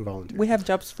 Any age can volunteer. We have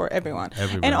jobs for everyone.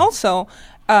 Everybody. And also,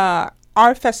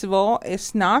 our festival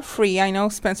is not free. I know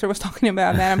Spencer was talking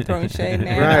about that. I'm throwing shade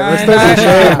now. Right, let's throw some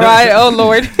shade. Right, oh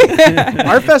Lord.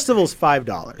 Our festival's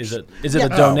 $5. Is it a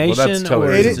donation? Well, that's totally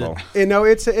or is reasonable.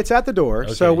 It's at the door.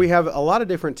 So Okay. we have a lot of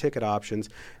different ticket options.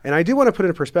 And I do want to put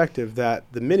in perspective that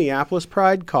the Minneapolis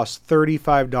Pride costs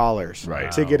 $35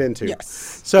 Right. to get into.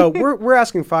 Yes. So we're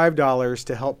asking $5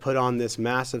 to help put on this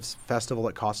massive festival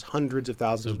that costs hundreds of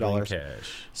thousands of dollars.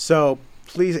 Cash. So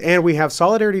please, and we have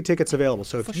solidarity tickets available.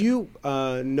 So if you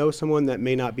know someone that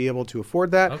may not be able to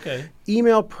afford that, Okay.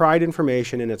 email Pride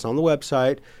information, and it's on the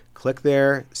website. Click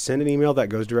there, send an email that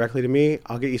goes directly to me.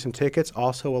 I'll get you some tickets.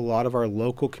 Also, a lot of our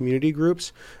local community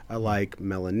groups like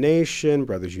Melon Nation,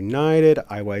 Brothers United,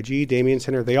 IYG, Damien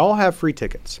Center, they all have free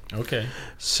tickets. Okay.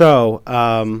 So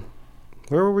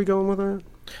where were we going with that?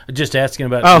 Just asking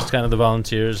about just kind of the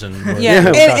volunteers and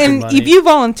Yeah, and if you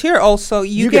volunteer also,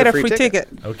 you get a free ticket.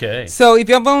 Okay. So if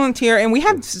you volunteer, and we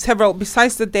have several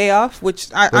besides the day off, which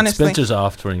I But honestly Spencer's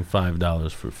offering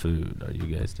 $5 for food. Are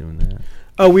you guys doing that?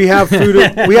 Oh, we have food.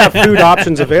 We have food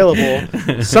options available.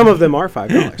 Some of them are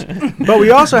 $5, but we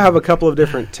also have a couple of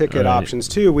different ticket options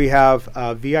too. We have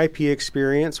a VIP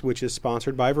experience, which is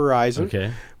sponsored by Verizon.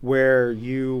 Okay. Where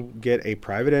you get a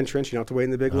private entrance. You don't have to wait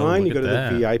in the big line. You look go at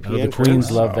to the that. VIP The entrance.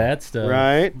 Queens love that stuff.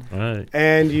 Right. Right.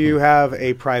 And you have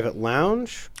a private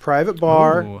lounge, private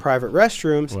bar, Ooh. private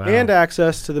restrooms, Wow. and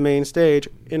access to the main stage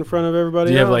in front of everybody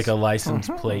Do you else. have like a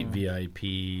license plate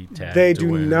VIP tag? They to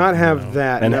do wear, not have you know?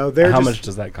 that. And no, they're how just, much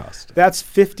does that cost? That's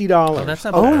 $50. Oh, that's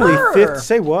not only bad. 50.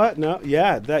 Say what? No,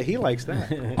 yeah, that he likes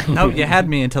that. Oh, you had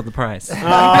me until the price.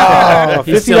 Oh,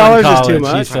 He's $50 still in is too college.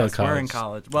 much. He's still in We're in college.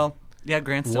 college. Well, yeah,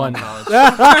 Grant's still One- in college.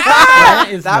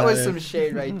 That was some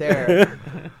shade right there.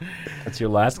 That's your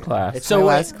last class. It's So my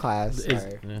wait, last class. Is-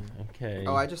 Sorry. okay.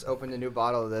 Oh, I just opened a new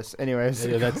bottle of this. Anyways.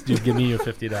 Yeah, that's just give me your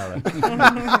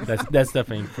 $50. that's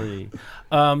definitely free.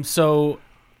 So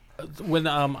when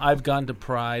I've gone to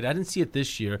Pride, I didn't see it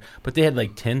this year, but they had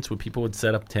like tents where people would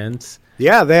set up tents.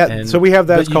 Yeah, And- so we have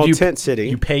that. but It's you called do- Tent City.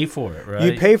 You pay for it, right?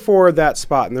 You pay for that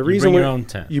spot, and the You reason bring your we- own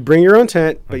tent. You bring your own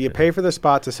tent, but you Okay. pay for the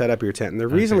spot to set up your tent. And the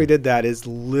reason Okay. we did that is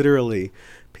literally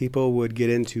people would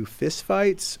get into fist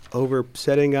fights over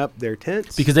setting up their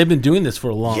tents because they've been doing this for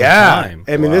a long yeah, time.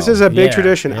 I mean this is a big Yeah,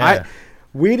 tradition. yeah.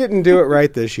 We didn't do it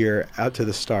right this year out to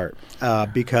the start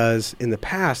because in the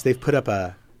past they've put up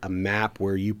a map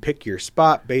where you pick your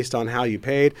spot based on how you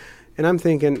paid, and I'm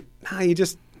thinking, nah, you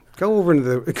just go over into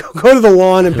the go to the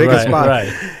lawn and pick a Right, spot.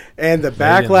 right. And the didn't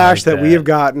backlash like that we that. have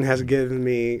gotten has given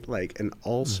me like an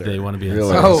ulcer. They want to be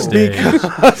Really? on Oh. stage.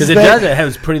 Because it they- does. It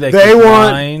has pretty like they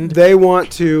blind.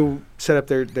 want to set up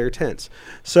their tents.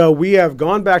 So we have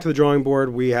gone back to the drawing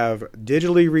board. We have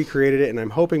digitally recreated it, and I'm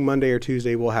hoping Monday or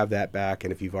Tuesday we'll have that back.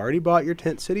 And if you've already bought your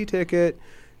Tent City ticket,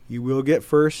 you will get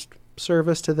first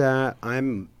service to that.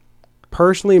 I'm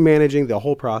personally managing the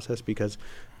whole process because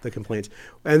the complaints.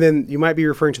 And then you might be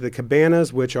referring to the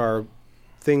cabanas, which are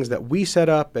things that we set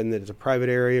up, and it's a private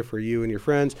area for you and your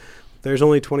friends. There's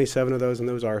only 27 of those, and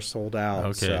those are sold out.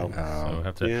 Okay. So, So we'll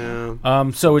have to.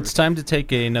 yeah. So it's time to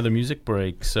take another music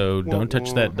break. So don't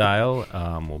touch that dial.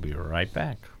 We'll be right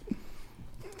back.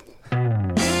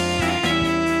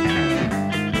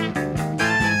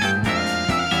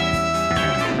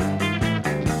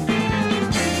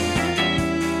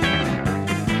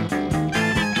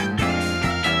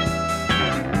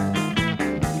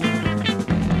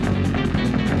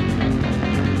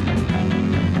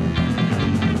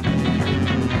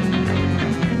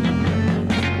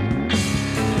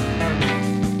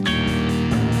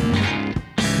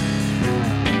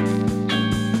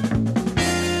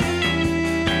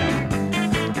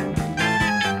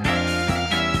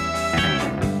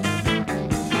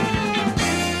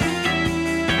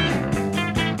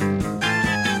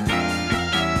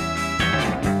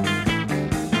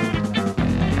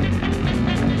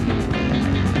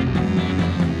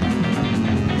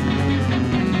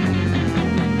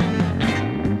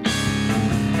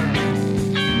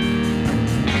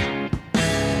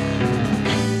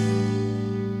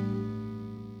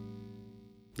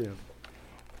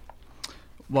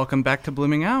 Welcome back to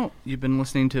Blooming Out. You've been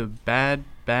listening to Bad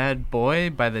Bad Boy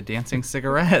by the Dancing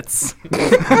Cigarettes.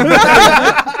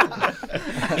 I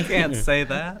can't say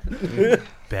that.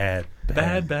 Bad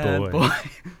Bad Boy.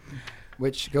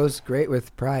 Which goes great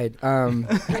with Pride.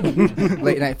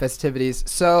 Late night festivities.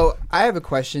 So I have a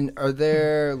question. Are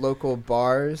there local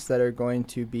bars that are going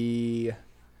to be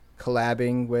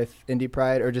collabing with Indy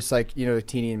Pride, or just like,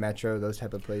 Teeny and Metro, those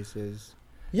type of places?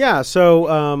 Yeah,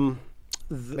 so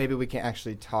maybe we can't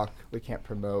actually talk. We can't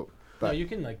promote. But No, you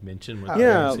can like mention. What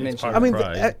yeah, it's part I of mean,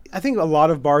 Pride. I think a lot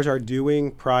of bars are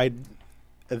doing Pride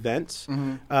events.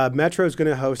 Metro is going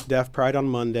to host Deaf Pride on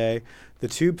Monday. The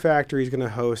Tube Factory is going to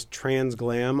host Trans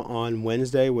Glam on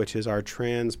Wednesday, which is our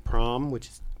trans prom, which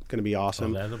is going to be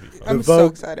awesome. That'll be fun. I'm so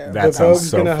excited. That The sounds Vogue's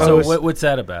so going to fun. host. So what's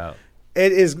that about?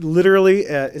 It is literally,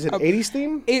 is it 80s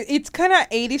theme? It's kind of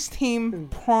 80s theme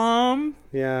prom.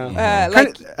 Yeah.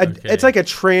 Like It's like a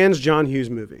trans John Hughes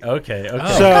movie. Okay.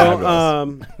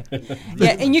 So,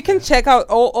 yeah, and you can check out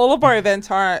all of our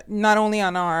events are not only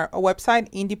on our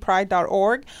website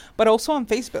indypride.org, but also on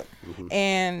Facebook.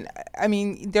 And I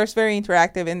mean, there's very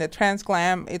interactive in the trans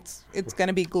glam. It's going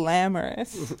to be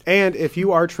glamorous. and if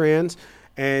you are trans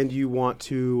and you want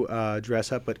to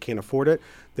dress up but can't afford it,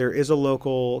 there is a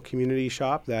local community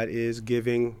shop that is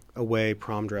giving away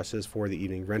prom dresses for the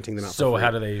evening, renting them out. So for free.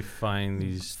 how do they find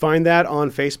these? Find that on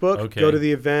Facebook. Okay. Go to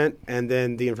the event, and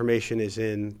then the information is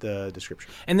in the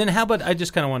description. And then how about I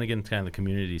just kind of want to get into kind of the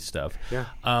community stuff. Yeah.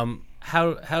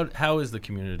 How is the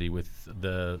community with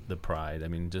the Pride? I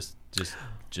mean, just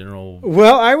general.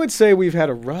 Well, I would say we've had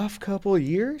a rough couple of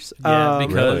years. Yeah,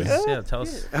 because Really? tell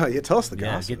us. Oh, yeah, tell us the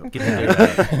Yeah, gossip. get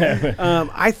the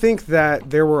I think that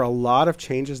there were a lot of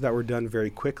changes that were done very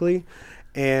quickly,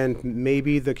 and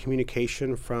maybe the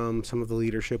communication from some of the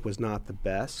leadership was not the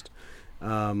best.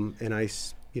 And I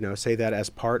say that as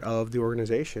part of the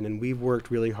organization. And we've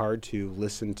worked really hard to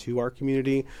listen to our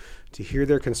community, to hear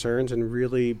their concerns, and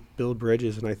really build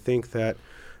bridges. And I think that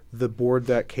the board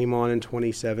that came on in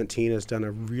 2017 has done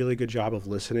a really good job of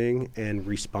listening and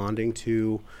responding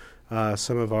to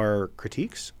some of our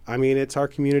critiques. I mean, it's our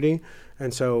community,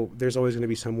 and so there's always going to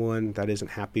be someone that isn't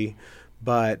happy.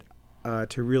 But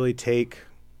to really take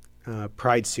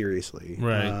Pride seriously.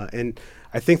 Right. And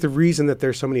I think the reason that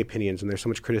there's so many opinions and there's so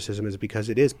much criticism is because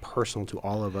it is personal to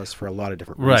all of us for a lot of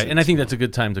different reasons. Right, and I think that's a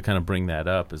good time to kind of bring that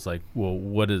up. Is like, well,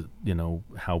 what is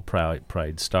how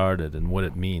Pride started and what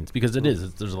it means, because it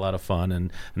is. There's a lot of fun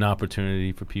and an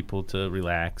opportunity for people to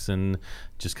relax and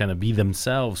just kind of be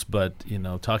themselves. But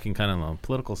talking kind of on the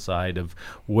political side of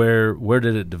where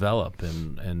did it develop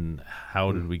and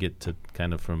how did we get to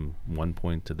kind of from one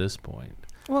point to this point?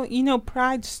 Well,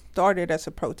 Pride started as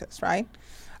a protest, right?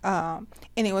 And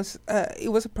it was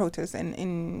a protest, and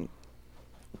in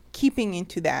keeping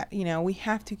into that, we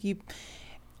have to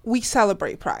we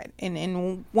celebrate Pride.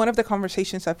 And one of the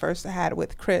conversations I first had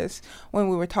with Chris when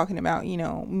we were talking about,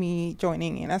 me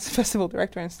joining in as a festival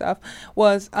director and stuff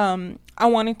was I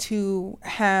wanted to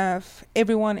have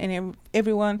everyone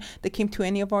that came to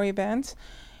any of our events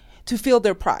to feel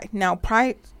their pride. Now,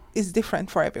 Pride is different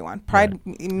for everyone. Pride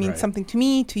it means something to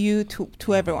me, to you,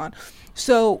 to everyone.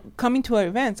 So coming to our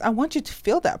events, I want you to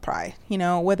feel that pride,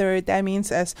 whether that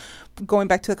means, as going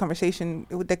back to the conversation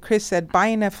that Chris said,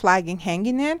 buying a flag and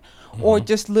hanging it, or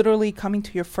just literally coming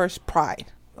to your first Pride.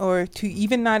 Or to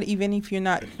even if you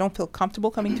don't feel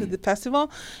comfortable coming to the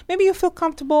festival, maybe you feel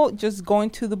comfortable just going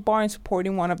to the bar and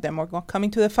supporting one of them, or coming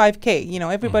to the 5K.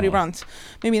 Everybody runs.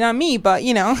 Maybe not me, but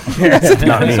that's a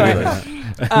different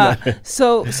story.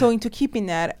 So into keeping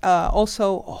that,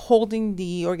 also holding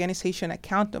the organization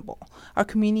accountable. Our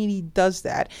community does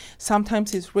that.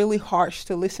 Sometimes it's really harsh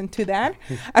to listen to that.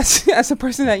 As a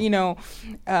person that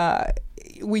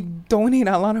we donate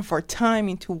a lot of our time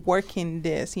into working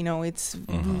this. It's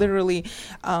literally,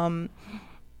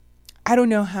 I don't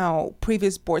know how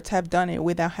previous boards have done it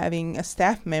without having a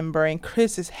staff member, and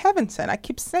Chris is heaven sent. I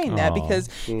keep saying that because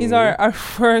he's our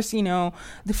first, the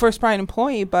first Pride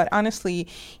employee, but honestly,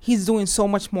 he's doing so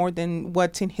much more than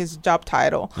what's in his job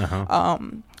title.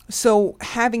 So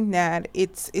having that,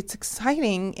 it's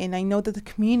exciting, and I know that the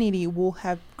community will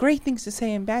have great things to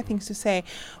say and bad things to say,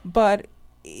 but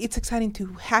it's exciting to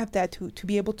have that, to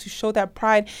be able to show that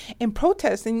pride and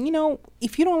protest. And,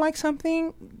 if you don't like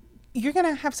something, you're going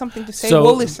to have something to say. So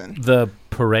we'll listen. The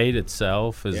parade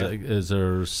itself, is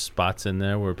there spots in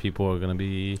there where people are going to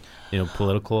be,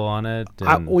 political on it?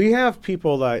 We have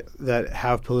people that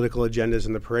have political agendas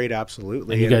in the parade,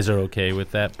 absolutely. And you guys are okay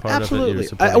with that part absolutely.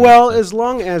 of it? Well, as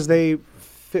long as they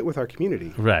fit with our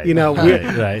community. Right. We're not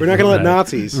going to let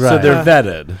Nazis. Right. So they're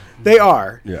vetted. They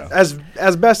are. Yeah.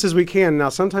 As best as we can. Now,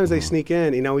 sometimes they sneak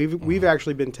in. We've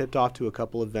actually been tipped off to a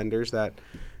couple of vendors that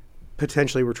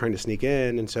potentially were trying to sneak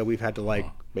in, and so we've had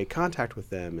to make contact with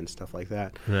them and stuff like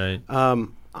that. Right.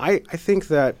 I think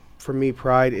that for me,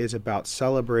 Pride is about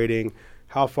celebrating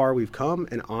how far we've come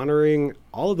and honoring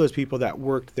all of those people that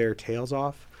worked their tails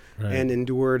off and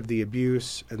endured the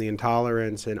abuse and the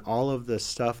intolerance and all of the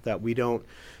stuff that we don't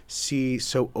see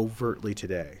so overtly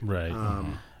today. Right.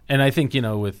 And I think,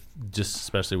 with just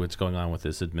especially what's going on with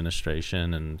this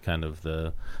administration and kind of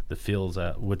the feels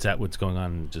what's going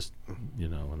on just,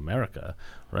 in America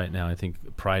right now, I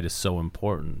think Pride is so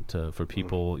important for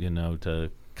people, to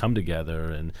come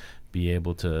together and be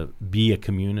able to be a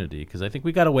community, because I think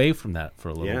we got away from that for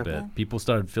a little bit. People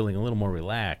started feeling a little more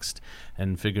relaxed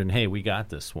and figuring, hey, we got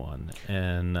this one.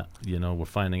 And, we're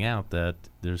finding out that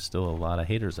there's still a lot of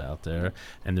haters out there,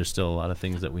 and there's still a lot of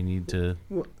things that we need to...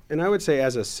 And I would say,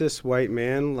 as a cis white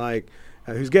man,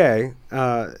 who's gay,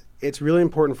 it's really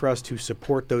important for us to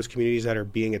support those communities that are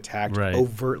being attacked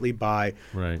overtly by...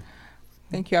 Right.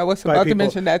 Thank you. I was about to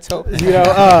mention that. So,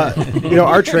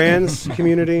 our trans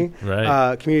community,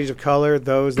 communities of color,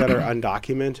 those that are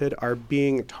undocumented, are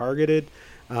being targeted,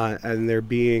 and they're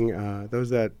being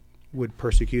those that would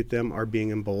persecute them are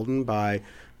being emboldened by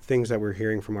things that we're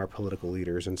hearing from our political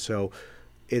leaders. And so,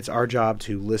 it's our job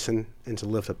to listen and to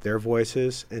lift up their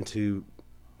voices and to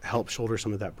help shoulder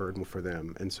some of that burden for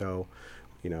them. And so,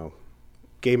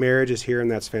 gay marriage is here, and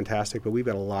that's fantastic, but we've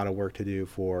got a lot of work to do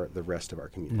for the rest of our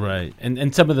community. Right.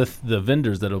 And some of the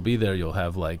vendors that'll be there, you'll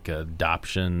have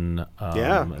adoption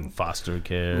and foster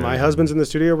care. My husband's in the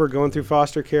studio. We're going through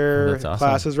foster care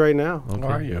classes right now. Okay. How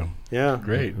are you? Yeah.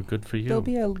 Great. Good for you. There'll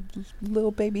be a little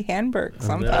baby Handberg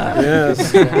sometime.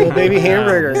 Yes. Little baby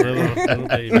hamburger. Little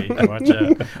baby. Watch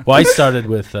out. Well, I started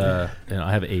with, I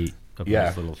have 8. Of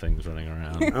those little things running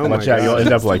around. Oh watch out, you'll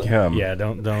end up like him. Yeah,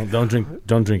 don't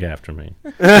drink after me.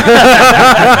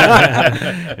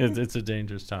 It's a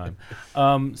dangerous time.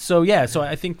 So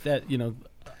I think that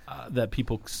that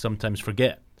people sometimes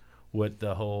forget what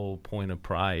the whole point of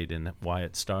Pride and why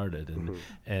it started,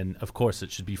 and of course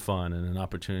it should be fun and an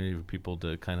opportunity for people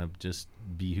to kind of just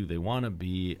be who they want to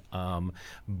be,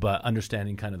 but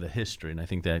understanding kind of the history, and I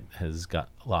think that has got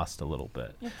lost a little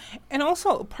bit. Yeah. And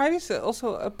also Pride is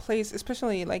also a place,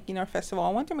 especially in our festival, I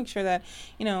want to make sure that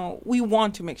we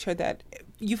want to make sure that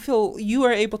you feel you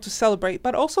are able to celebrate,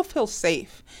 but also feel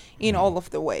safe in all of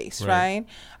the ways, right?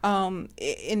 And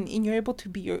you're able to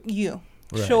be you.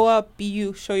 Right. Show up, be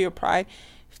you, show your pride,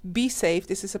 be safe.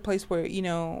 This is a place where,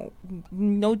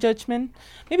 no judgment.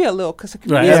 Maybe a little, because the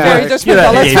community is very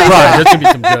judgmental. There's going to be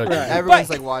some judgment.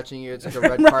 Everyone's watching you. It's like a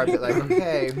red carpet,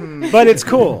 okay. But it's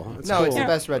cool. It's the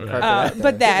best red carpet.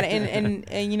 But that, and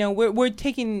we're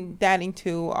taking that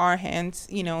into our hands,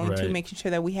 into making sure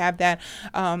that we have that.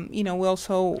 We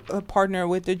also partner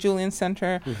with the Julian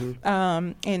Center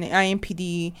and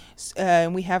IMPD.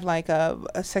 We have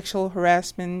a sexual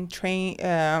harassment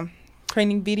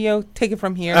training video. Take it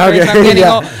from here. Okay.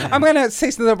 I'm going to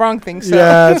say the wrong thing. So.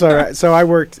 Yeah, that's all right. So I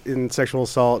worked in sexual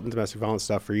assault and domestic violence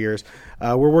stuff for years.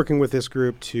 We're working with this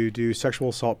group to do sexual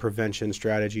assault prevention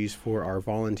strategies for our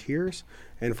volunteers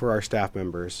and for our staff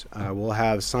members. We'll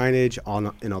have signage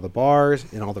in all the bars,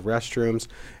 in all the restrooms,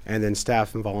 and then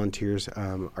staff and volunteers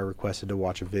are requested to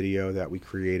watch a video that we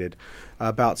created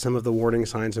about some of the warning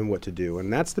signs and what to do.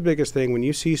 And that's the biggest thing. When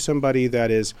you see somebody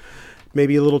that is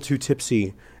maybe a little too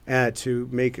tipsy to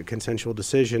make a consensual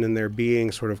decision and they're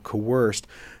being sort of coerced,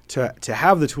 to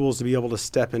have the tools to be able to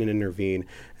step in and intervene.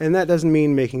 And that doesn't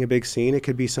mean making a big scene. It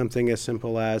could be something as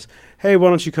simple as, hey, why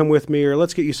don't you come with me, or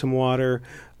let's get you some water,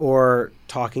 or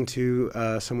talking to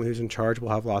someone who's in charge.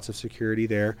 We'll have lots of security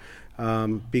there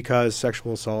because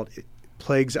sexual assault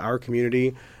plagues our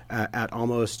community at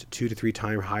almost 2 to 3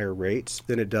 times higher rates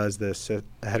than it does the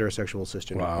heterosexual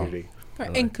cisgender community.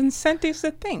 Right. And consent is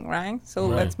the thing, right? So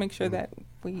let's make sure that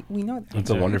we know that. That's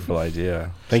a wonderful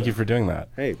idea. Thank you for doing that.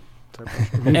 Hey.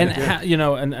 And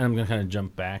and I'm going to kind of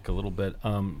jump back a little bit.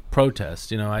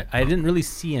 Protests, I didn't really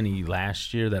see any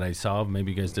last year that I saw.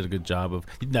 Maybe you guys did a good job of.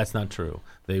 That's not true.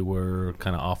 They were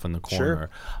kind of off in the corner.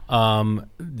 Sure.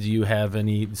 Do you have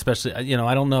any, especially,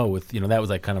 I don't know, with, that was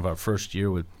like kind of our first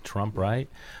year with Trump, right?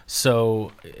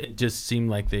 So it just seemed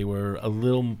like they were a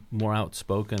little more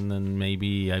outspoken than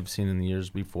maybe I've seen in the years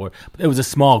before. But it was a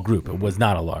small group. It was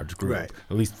not a large group, right,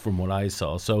 at least from what I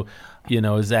saw. So,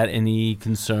 is that any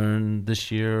concern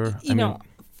this year?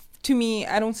 To me,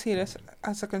 I don't see it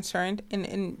as a concern,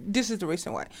 and this is the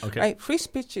reason why. Okay. Right? Free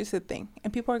speech is a thing,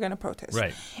 and people are going to protest.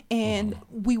 Right. And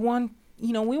we want,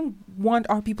 we want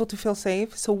our people to feel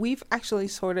safe. So we've actually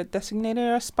sort of designated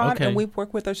a spot, and we've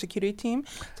worked with our security team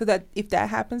so that if that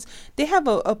happens, they have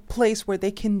a place where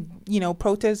they can,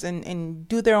 protest and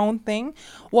do their own thing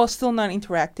while still not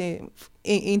interrupting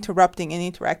and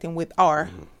interacting with our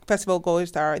festival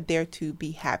goers that are there to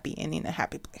be happy and in a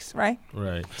happy place, right?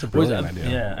 Right. It's a brilliant idea.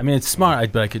 Yeah, it's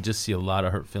smart, but I could just see a lot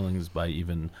of hurt feelings by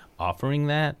even offering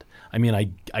that. I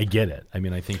get it.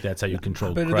 I think that's how you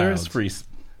control crowds. But there is free speech.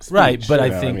 Right, but I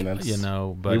think, but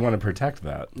we want to protect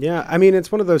that. Yeah,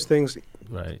 it's one of those things.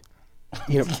 Right.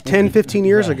 10, 15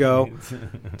 years ago,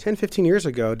 10, 15 years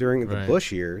ago during the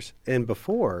Bush years and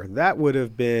before, that would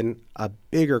have been a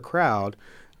bigger crowd.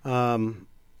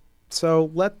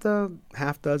 So let the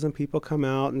half dozen people come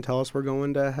out and tell us we're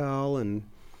going to hell, and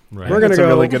we're going to go.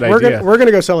 Really good idea. We're going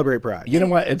to go celebrate Pride. You know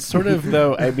what? It's sort of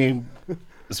it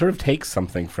sort of takes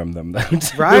something from them, though,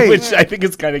 right? Which I think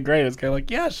is kind of great. It's kind of like,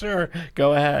 yeah, sure,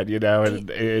 go ahead, and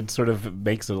it sort of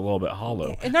makes it a little bit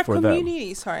hollow. And our for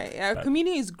community, them. Our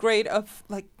community is great of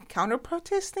counter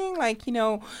protesting,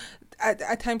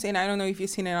 at times, and I don't know if you've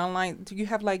seen it online, you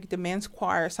have the men's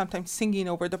choir sometimes singing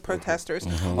over the protesters,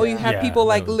 or you have people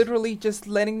literally just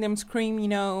letting them scream,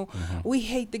 we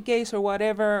hate the gays or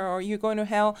whatever, or you're going to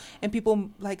hell, and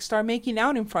people start making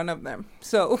out in front of them.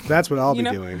 So that's what I'll be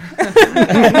doing.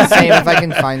 Same if I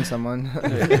can find someone.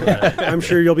 I'm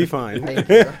sure you'll be fine. Thank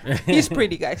you. He's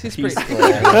pretty, guys. He's pretty.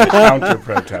 Counter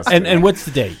protester. And what's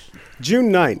the date?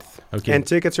 June 9th. Okay. And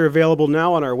tickets are available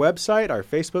now on our website, our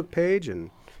Facebook page, and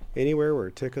anywhere where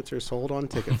tickets are sold on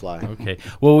Ticketfly. Okay.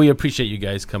 Well, we appreciate you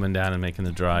guys coming down and making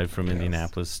the drive from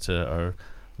Indianapolis to our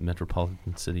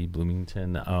metropolitan city,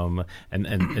 Bloomington,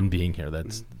 and being here.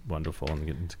 That's wonderful, and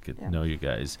getting to get know you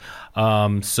guys.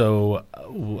 So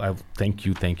thank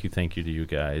you to you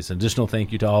guys. Additional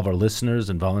thank you to all of our listeners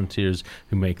and volunteers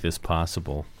who make this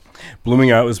possible.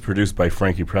 Blooming Out is produced by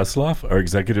Frankie Presslaff. Our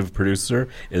executive producer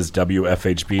is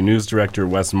WFHB News Director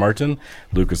Wes Martin.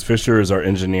 Lucas Fisher is our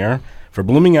engineer. For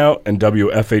Blooming Out and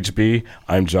WFHB,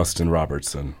 I'm Justin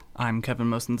Robertson. I'm Kevin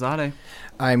Mosendzade.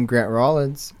 I'm Grant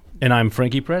Rollins. And I'm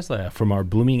Frankie Presslaff from our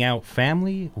Blooming Out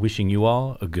family, wishing you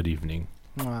all a good evening.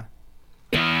 Mwah.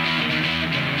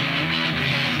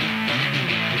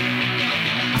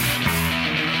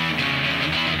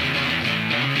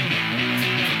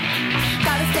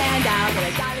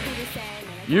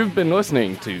 You've been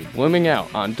listening to Blooming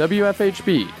Out on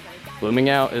WFHB. Blooming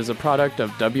Out is a product of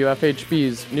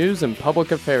WFHB's News and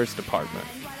Public Affairs Department.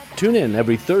 Tune in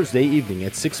every Thursday evening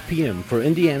at 6 p.m. for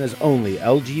Indiana's only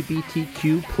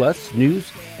LGBTQ plus news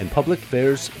and public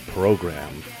affairs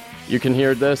program. You can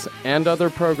hear this and other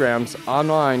programs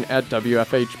online at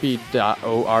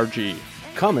WFHB.org.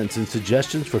 Comments and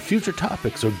suggestions for future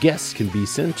topics or guests can be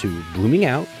sent to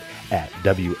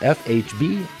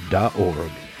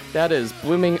bloomingOut@WFHB.org. That is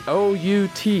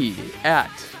BloomingOUT at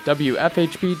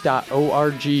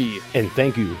WFHB.org. And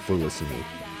thank you for listening.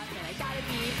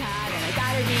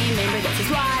 Remember this is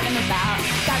what I'm about.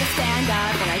 Gotta stand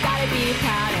up and I gotta be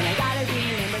proud.